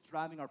politics that's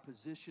driving our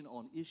position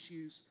on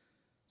issues.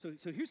 So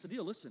here's the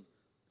deal. Listen,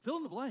 fill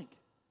in the blank.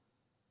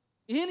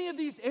 Any of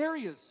these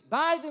areas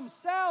by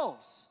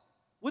themselves,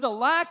 with a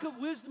lack of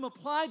wisdom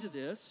applied to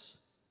this,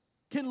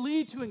 can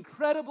lead to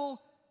incredible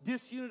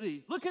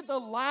disunity. Look at the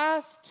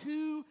last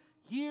 2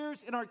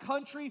 years in our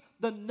country,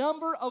 the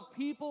number of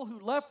people who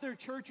left their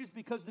churches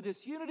because the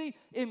disunity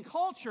in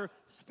culture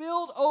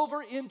spilled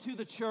over into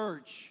the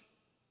church.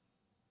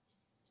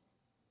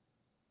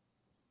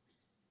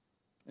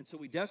 And so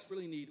we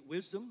desperately need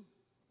wisdom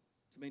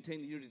to maintain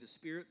the unity of the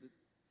Spirit that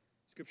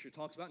Scripture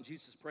talks about and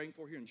Jesus is praying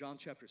for here in John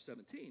chapter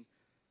 17.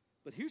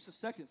 But here's the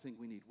second thing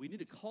we need. We need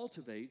to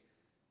cultivate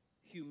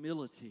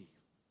humility.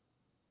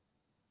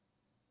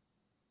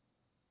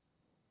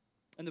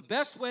 And the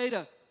best way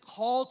to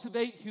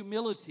cultivate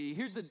humility,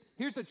 here's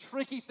the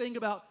tricky thing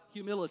about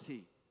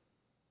humility.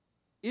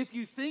 If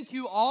you think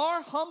you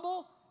are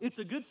humble, it's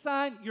a good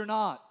sign you're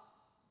not.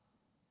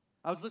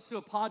 I was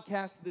listening to a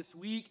podcast this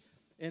week,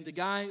 and the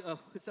guy,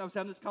 I was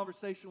having this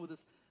conversation with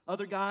this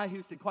other guy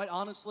who said, quite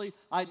honestly,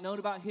 I'd known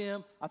about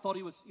him. I thought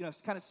he was,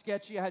 kind of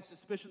sketchy. I had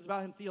suspicions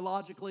about him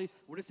theologically.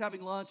 We're just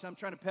having lunch, and I'm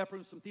trying to pepper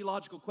him with some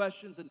theological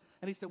questions. And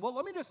he said, well,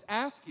 let me just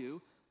ask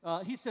you.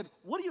 He said,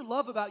 what do you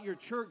love about your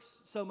church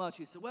so much?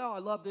 He said, well, I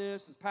love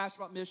this, and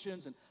passionate about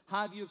missions and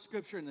high view of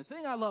Scripture. And the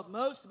thing I love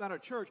most about our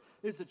church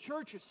is the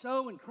church is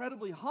so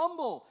incredibly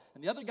humble.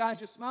 And the other guy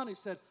just smiled and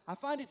he said, I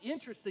find it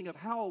interesting of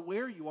how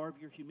aware you are of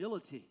your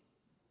humility.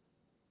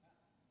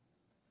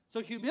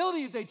 So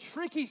humility is a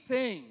tricky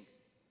thing.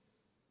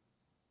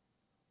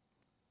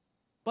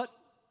 But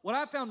what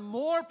I found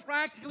more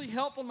practically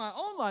helpful in my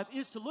own life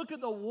is to look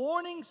at the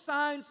warning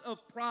signs of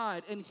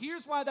pride. And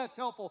here's why that's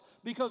helpful.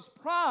 Because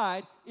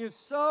pride is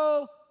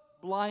so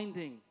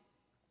blinding.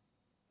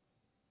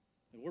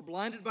 And we're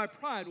blinded by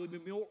pride. We'd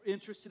be more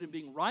interested in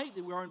being right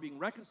than we are in being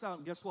reconciled.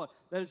 And guess what?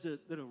 That is a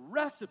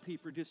recipe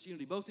for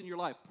disunity, both in your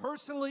life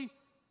personally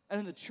and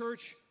in the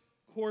church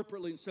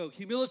corporately. And so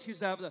humility is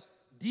to have the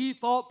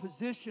default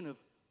position of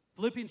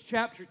Philippians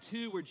chapter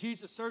 2, where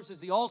Jesus serves as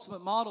the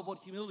ultimate model of what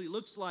humility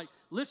looks like.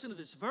 Listen to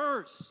this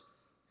verse.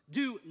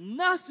 Do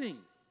nothing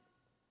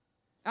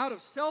out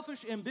of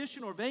selfish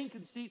ambition or vain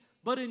conceit,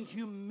 but in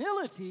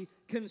humility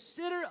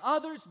consider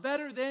others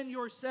better than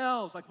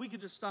yourselves. Like, we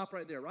could just stop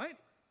right there, right?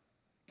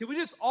 Can we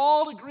just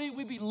all agree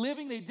we'd be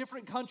living in a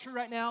different country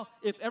right now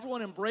if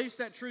everyone embraced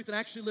that truth and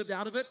actually lived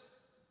out of it?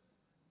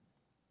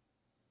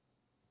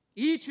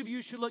 Each of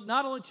you should look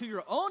not only to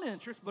your own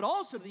interest, but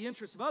also to the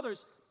interests of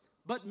others,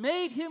 but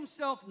made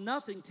himself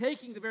nothing,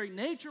 taking the very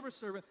nature of a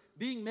servant,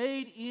 being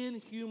made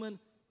in human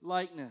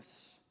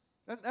likeness.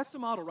 That's the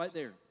model right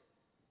there.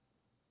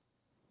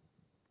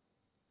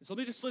 So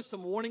let me just list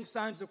some warning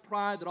signs of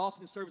pride that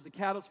often serve as a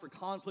catalyst for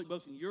conflict,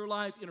 both in your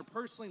life,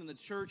 interpersonally, and in the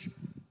church,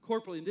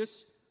 corporately. And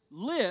this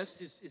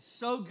list is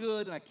so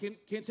good, and I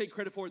can't take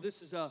credit for it.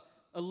 This is a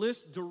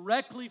list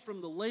directly from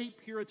the late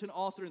Puritan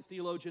author and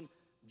theologian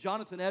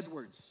Jonathan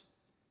Edwards.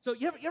 So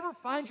you ever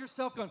find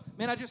yourself going,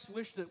 man, I just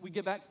wish that we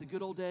get back to the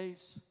good old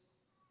days?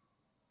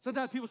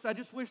 Sometimes people say, I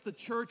just wish the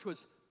church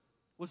was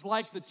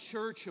like the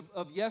church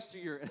of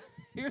yesteryear.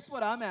 Here's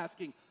what I'm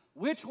asking.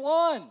 Which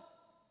one?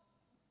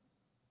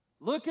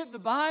 Look at the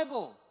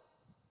Bible.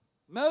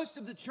 Most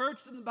of the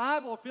churches in the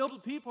Bible are filled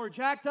with people who are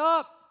jacked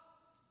up.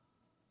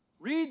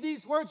 Read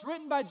these words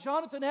written by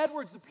Jonathan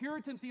Edwards, the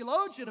Puritan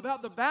theologian,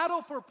 about the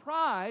battle for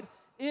pride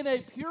in a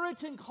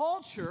Puritan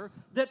culture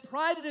that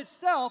prided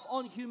itself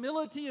on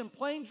humility and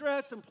plain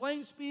dress and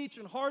plain speech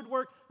and hard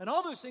work and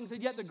all those things.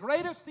 And yet the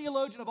greatest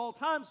theologian of all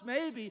times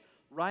maybe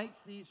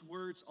writes these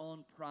words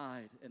on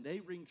pride. And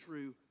they ring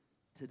true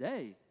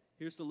today.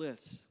 Here's the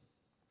list.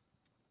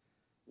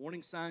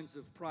 Warning signs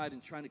of pride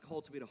in trying to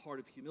cultivate a heart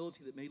of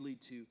humility that may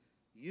lead to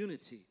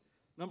unity.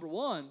 Number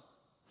one,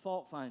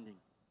 fault finding.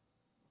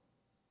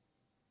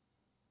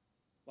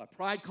 While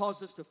pride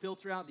causes us to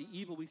filter out the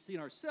evil we see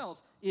in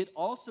ourselves, it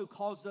also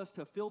causes us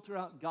to filter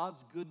out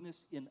God's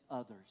goodness in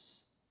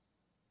others.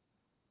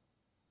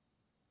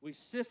 We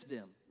sift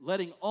them,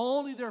 letting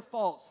only their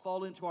faults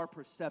fall into our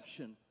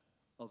perception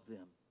of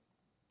them.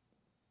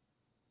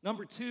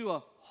 Number two,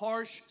 a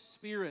harsh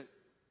spirit.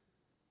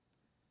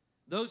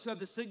 Those who have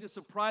the sickness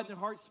of pride in their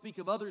hearts speak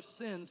of others'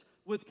 sins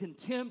with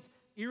contempt,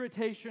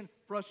 irritation,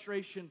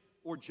 frustration,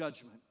 or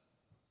judgment.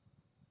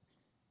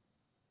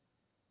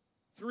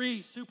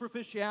 3,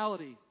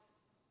 superficiality.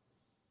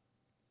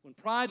 When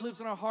pride lives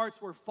in our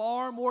hearts, we're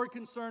far more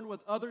concerned with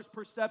others'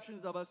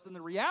 perceptions of us than the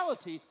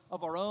reality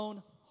of our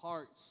own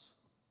hearts.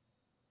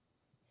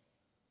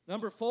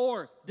 Number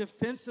 4,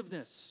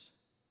 defensiveness.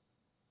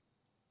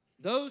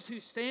 Those who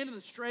stand in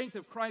the strength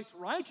of Christ's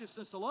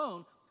righteousness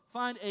alone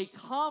find a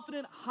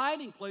confident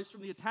hiding place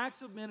from the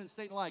attacks of men and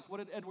Satan alike. What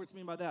did Edwards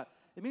mean by that?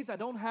 It means I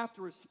don't have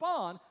to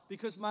respond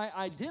because my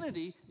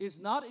identity is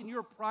not in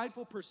your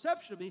prideful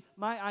perception of me.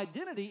 My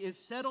identity is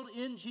settled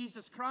in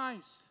Jesus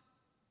Christ.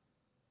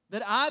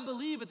 That I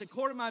believe at the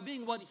core of my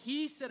being what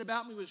He said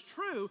about me was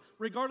true,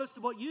 regardless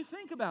of what you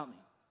think about me.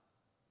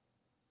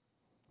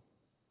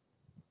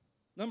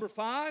 Number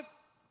 5,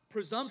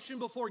 presumption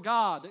before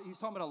God. He's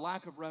talking about a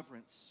lack of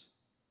reverence.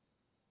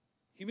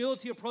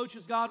 Humility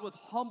approaches God with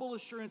humble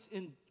assurance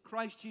in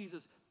Christ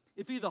Jesus.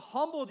 If either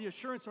humble or the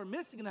assurance are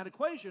missing in that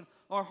equation,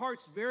 our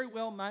hearts very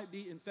well might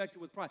be infected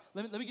with pride.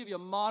 Let me give you a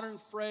modern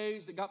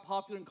phrase that got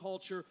popular in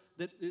culture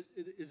that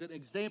is an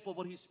example of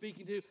what he's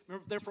speaking to.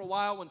 Remember there for a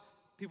while when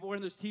people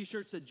wearing those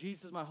t-shirts said,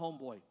 Jesus is my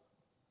homeboy.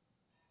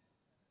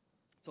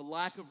 It's a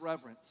lack of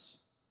reverence.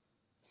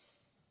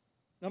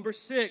 Number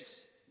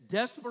 6,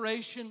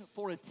 desperation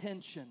for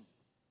attention.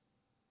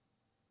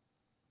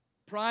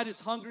 Pride is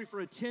hungry for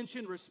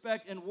attention,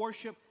 respect, and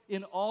worship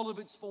in all of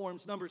its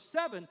forms. Number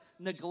 7,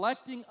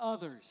 neglecting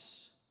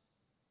others.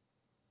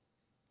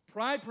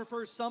 Pride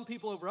prefers some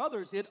people over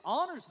others. It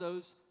honors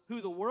those who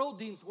the world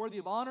deems worthy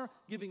of honor,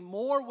 giving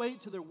more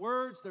weight to their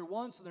words, their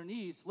wants, and their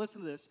needs.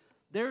 Listen to this.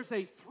 There's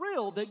a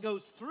thrill that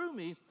goes through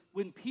me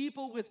when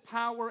people with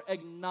power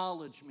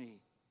acknowledge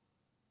me.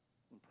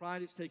 When pride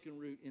has taken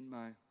root in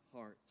my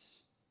hearts.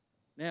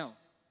 Now,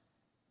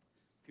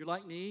 if you're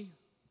like me,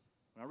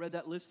 when I read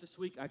that list this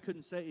week, I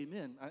couldn't say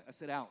amen. I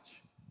said,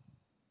 ouch.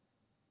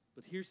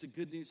 But here's the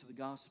good news of the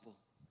gospel.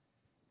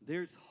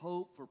 There's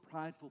hope for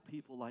prideful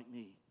people like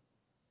me.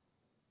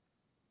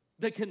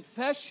 The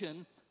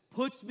confession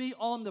puts me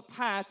on the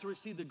path to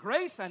receive the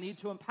grace I need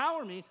to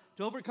empower me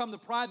to overcome the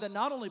pride that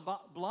not only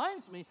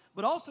blinds me,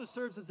 but also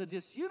serves as a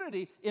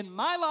disunity in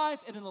my life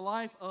and in the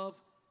life of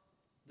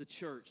the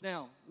church.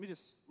 Now, let me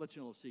just let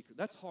you know a little secret.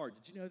 That's hard.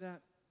 Did you know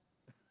that?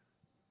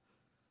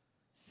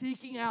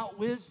 Seeking out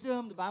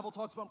wisdom. The Bible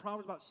talks about in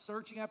Proverbs about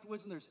searching after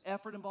wisdom. There's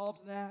effort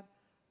involved in that.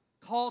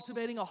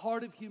 Cultivating a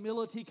heart of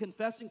humility,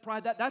 confessing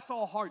pride. That's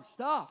all hard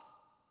stuff.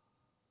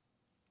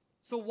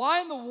 So why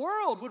in the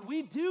world would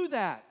we do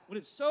that when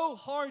it's so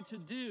hard to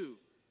do?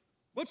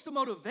 What's the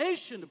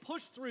motivation to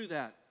push through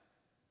that?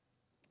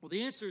 Well,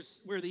 the answer is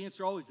where the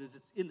answer always is.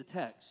 It's in the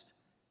text.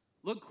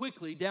 Look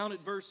quickly down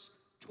at verse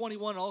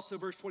 21 and also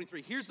verse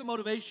 23. Here's the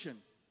motivation.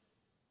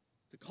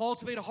 To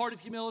cultivate a heart of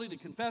humility, to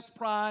confess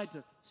pride,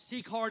 to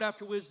seek hard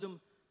after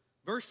wisdom.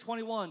 Verse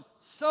 21,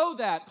 so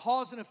that,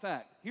 cause and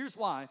effect. Here's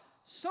why.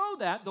 So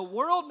that the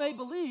world may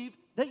believe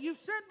that you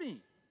sent me.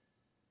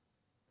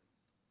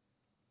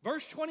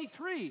 Verse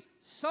 23,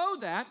 so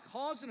that,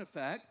 cause and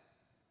effect,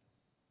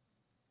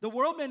 The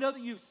world may know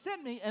that you've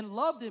sent me and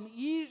loved them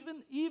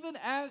even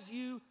as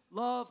you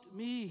loved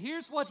me.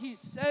 Here's what he's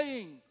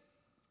saying.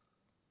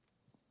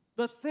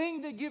 The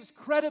thing that gives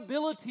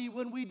credibility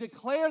when we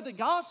declare the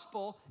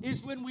gospel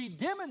is when we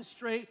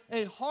demonstrate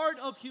a heart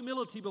of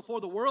humility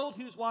before the world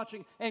who's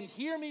watching. And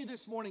hear me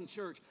this morning,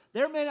 church.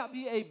 There may not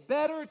be a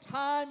better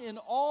time in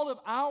all of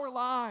our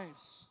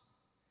lives,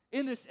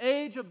 in this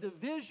age of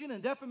division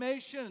and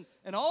defamation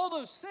and all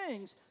those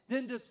things,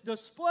 than to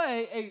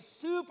display a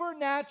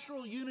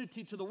supernatural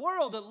unity to the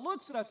world that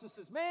looks at us and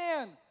says,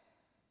 man,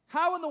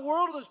 how in the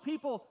world are those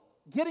people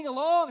getting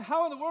along?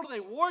 How in the world are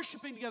they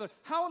worshiping together?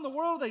 How in the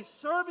world are they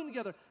serving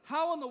together?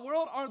 How in the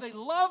world are they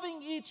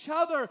loving each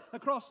other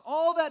across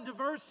all that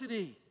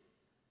diversity?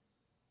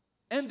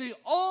 And the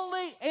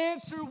only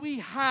answer we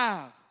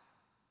have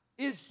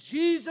is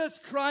Jesus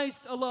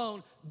Christ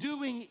alone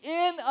doing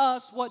in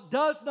us what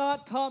does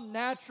not come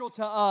natural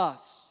to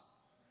us.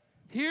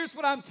 Here's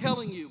what I'm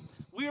telling you.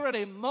 We're at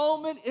a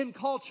moment in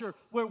culture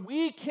where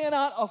we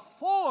cannot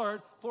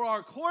afford for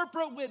our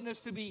corporate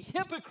witness to be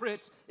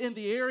hypocrites in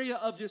the area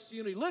of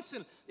disunity.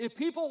 Listen, if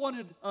people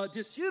wanted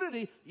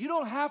disunity, you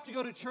don't have to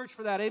go to church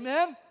for that.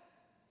 Amen?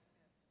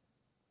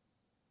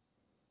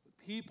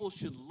 But people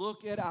should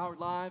look at our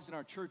lives and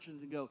our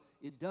churches and go,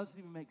 it doesn't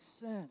even make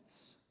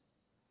sense.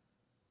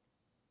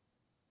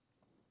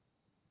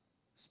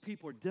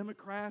 People are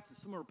Democrats, and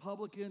some are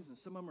Republicans, and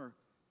some of them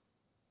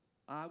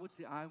are, what's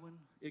the I one?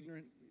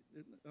 Ignorant,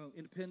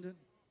 independent.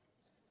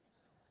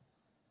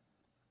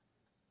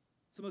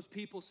 Some of those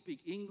people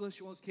speak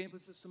English on those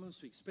campuses. Some of them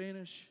speak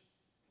Spanish.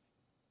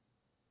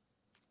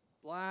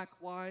 Black,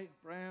 white,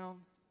 brown.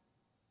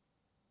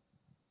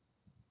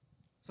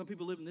 Some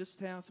people live in this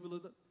town. Some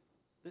people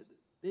live.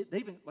 They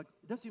even like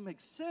it doesn't even make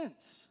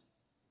sense.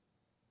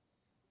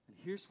 And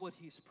here's what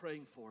he's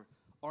praying for: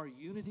 our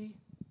unity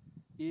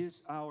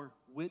is our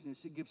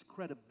witness. It gives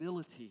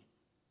credibility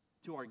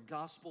to our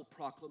gospel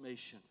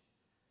proclamation.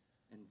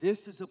 And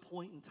this is a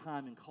point in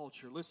time in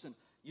culture. Listen,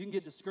 you can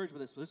get discouraged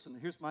with this, but listen,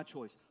 here's my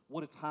choice.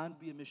 What a time to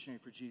be a missionary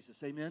for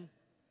Jesus. Amen?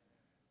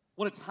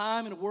 What a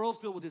time in a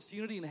world filled with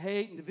disunity and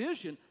hate and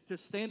division to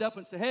stand up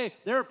and say, hey,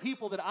 there are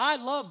people that I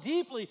love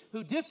deeply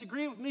who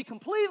disagree with me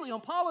completely on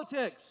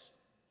politics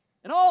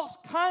and all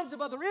kinds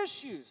of other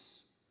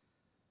issues.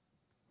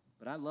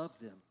 But I love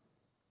them.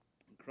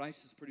 And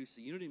Christ has produced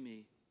a unity in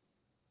me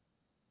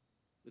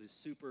that is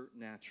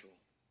supernatural.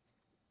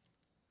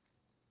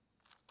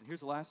 And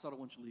here's the last thought I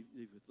want you to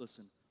leave with.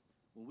 Listen,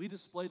 when we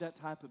display that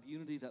type of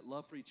unity, that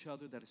love for each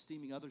other, that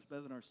esteeming others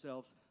better than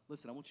ourselves,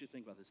 listen, I want you to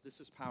think about this. This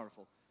is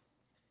powerful.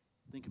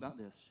 Think about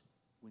this.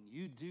 When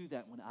you do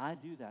that, when I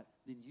do that,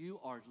 then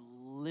you are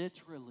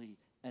literally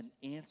an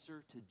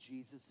answer to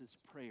Jesus'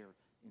 prayer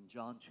in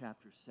John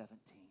chapter 17.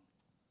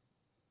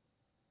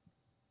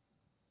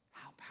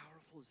 How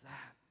powerful is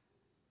that?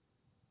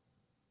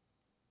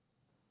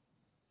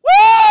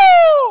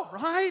 Woo!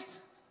 Right?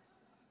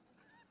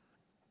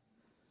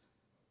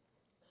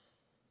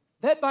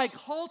 That by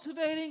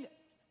cultivating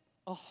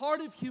a heart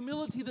of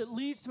humility that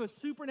leads to a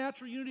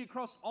supernatural unity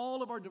across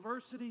all of our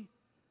diversity,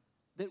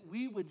 that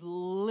we would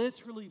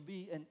literally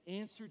be an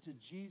answer to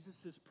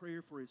Jesus'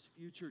 prayer for his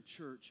future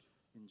church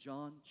in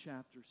John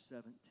chapter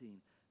 17.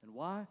 And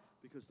why?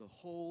 Because the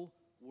whole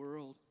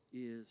world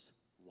is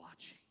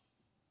watching.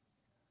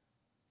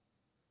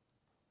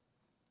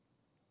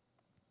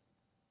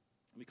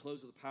 Let me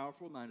close with a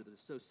powerful reminder that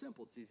it's so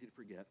simple, it's easy to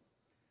forget.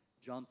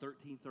 John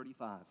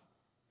 13:35.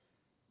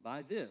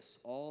 By this,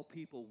 all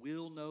people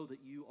will know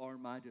that you are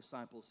my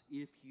disciples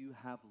if you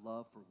have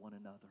love for one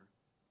another.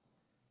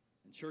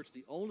 And church,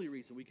 the only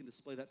reason we can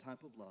display that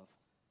type of love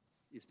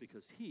is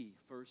because he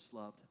first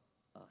loved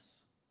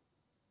us.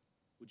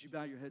 Would you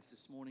bow your heads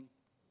this morning?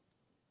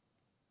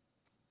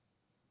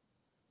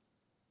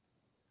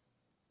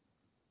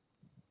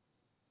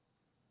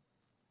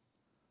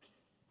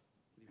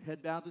 With your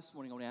head bowed this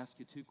morning, I want to ask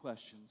you two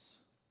questions.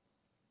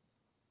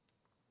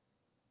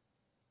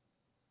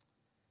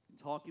 In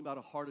talking about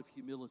a heart of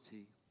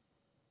humility,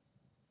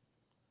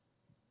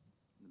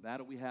 the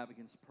battle we have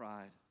against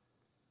pride,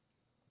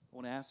 I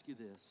want to ask you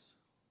this.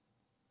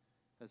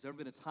 Has there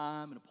been a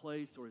time and a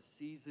place or a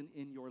season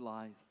in your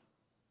life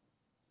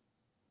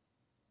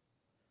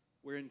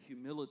where in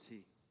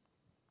humility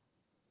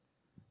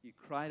you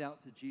cried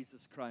out to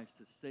Jesus Christ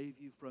to save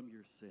you from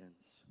your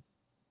sins?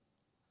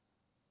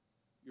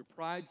 Your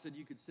pride said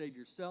you could save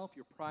yourself.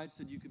 Your pride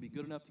said you could be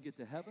good enough to get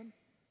to heaven.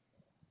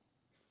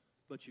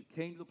 But you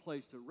came to the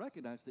place to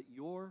recognize that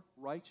your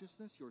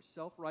righteousness, your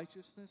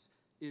self-righteousness,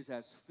 is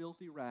as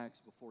filthy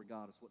rags before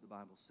God, is what the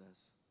Bible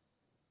says.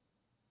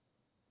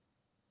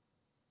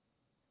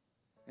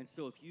 And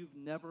so if you've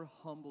never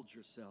humbled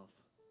yourself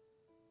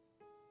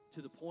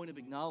to the point of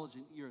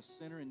acknowledging that you're a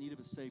sinner in need of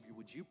a Savior,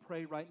 would you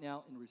pray right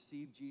now and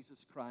receive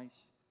Jesus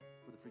Christ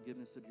for the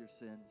forgiveness of your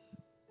sins?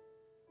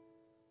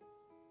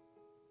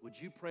 Would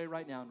you pray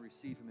right now and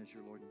receive him as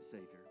your Lord and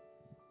Savior?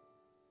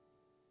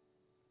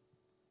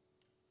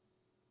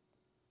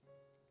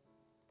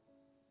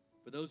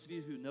 For those of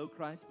you who know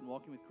Christ, been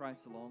walking with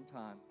Christ a long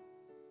time,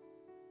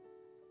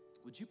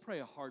 Would you pray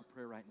a hard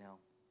prayer right now?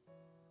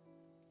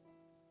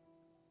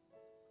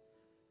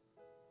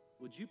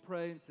 Would you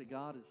pray and say,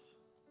 God, as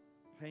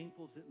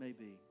painful as it may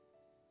be,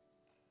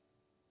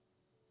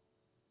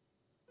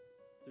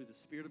 through the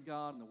Spirit of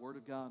God and the Word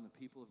of God and the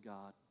people of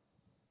God,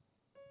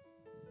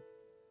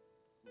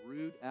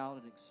 root out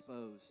and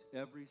expose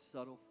every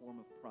subtle form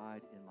of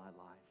pride in my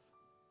life.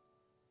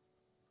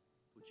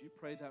 Would you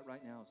pray that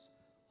right now, as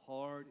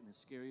hard and as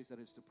scary as that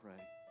is to pray?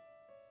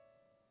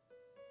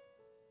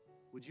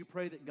 Would you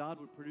pray that God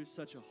would produce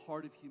such a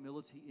heart of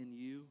humility in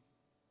you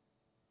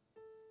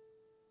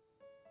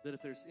that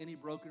if there's any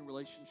broken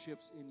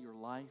relationships in your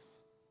life,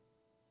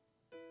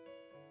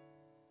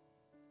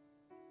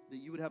 that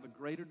you would have a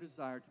greater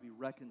desire to be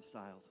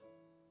reconciled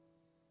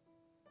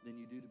than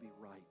you do to be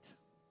right?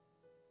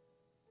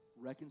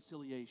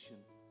 Reconciliation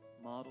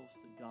models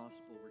the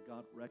gospel where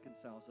God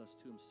reconciles us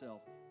to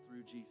himself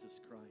through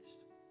Jesus Christ.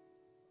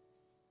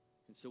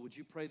 And so would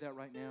you pray that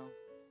right now?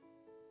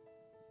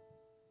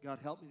 God,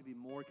 help me to be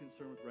more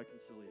concerned with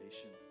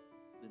reconciliation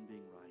than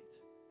being right.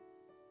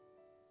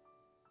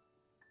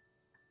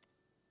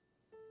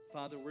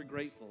 Father, we're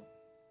grateful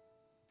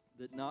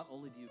that not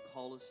only do you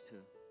call us to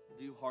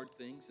do hard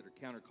things that are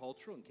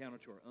countercultural and counter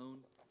to our own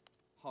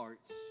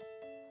hearts,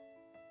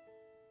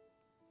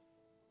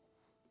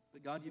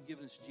 but God, you've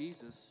given us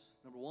Jesus,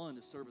 number one,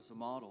 to serve as a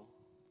model,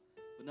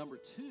 but number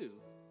two,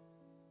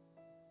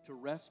 to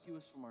rescue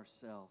us from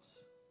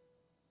ourselves.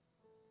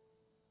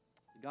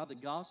 God, the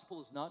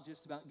gospel is not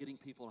just about getting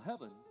people to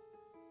heaven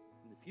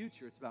in the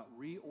future. It's about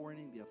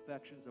reorienting the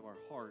affections of our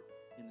heart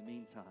in the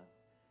meantime.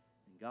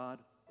 And God,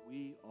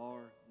 we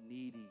are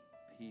needy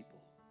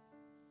people.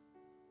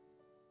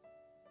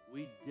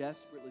 We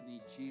desperately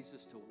need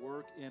Jesus to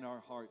work in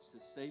our hearts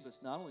to save us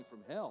not only from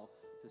hell,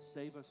 to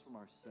save us from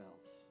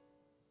ourselves.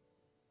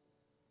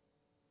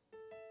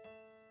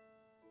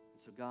 And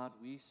so God,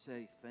 we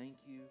say thank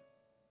you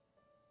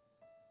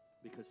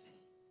because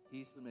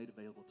he's been made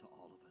available to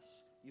all of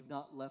us. You've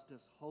not left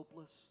us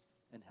hopeless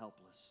and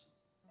helpless.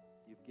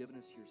 You've given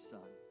us your Son.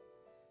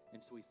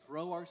 And so we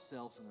throw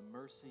ourselves in the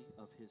mercy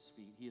of his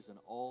feet. He is an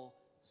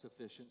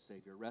all-sufficient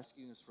Savior,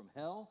 rescuing us from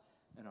hell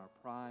and our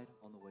pride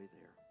on the way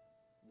there.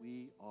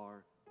 We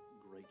are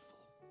grateful.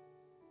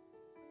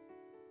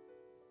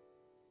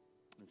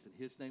 And it's in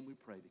his name we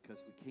pray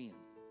because we can.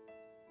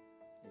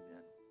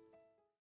 Amen.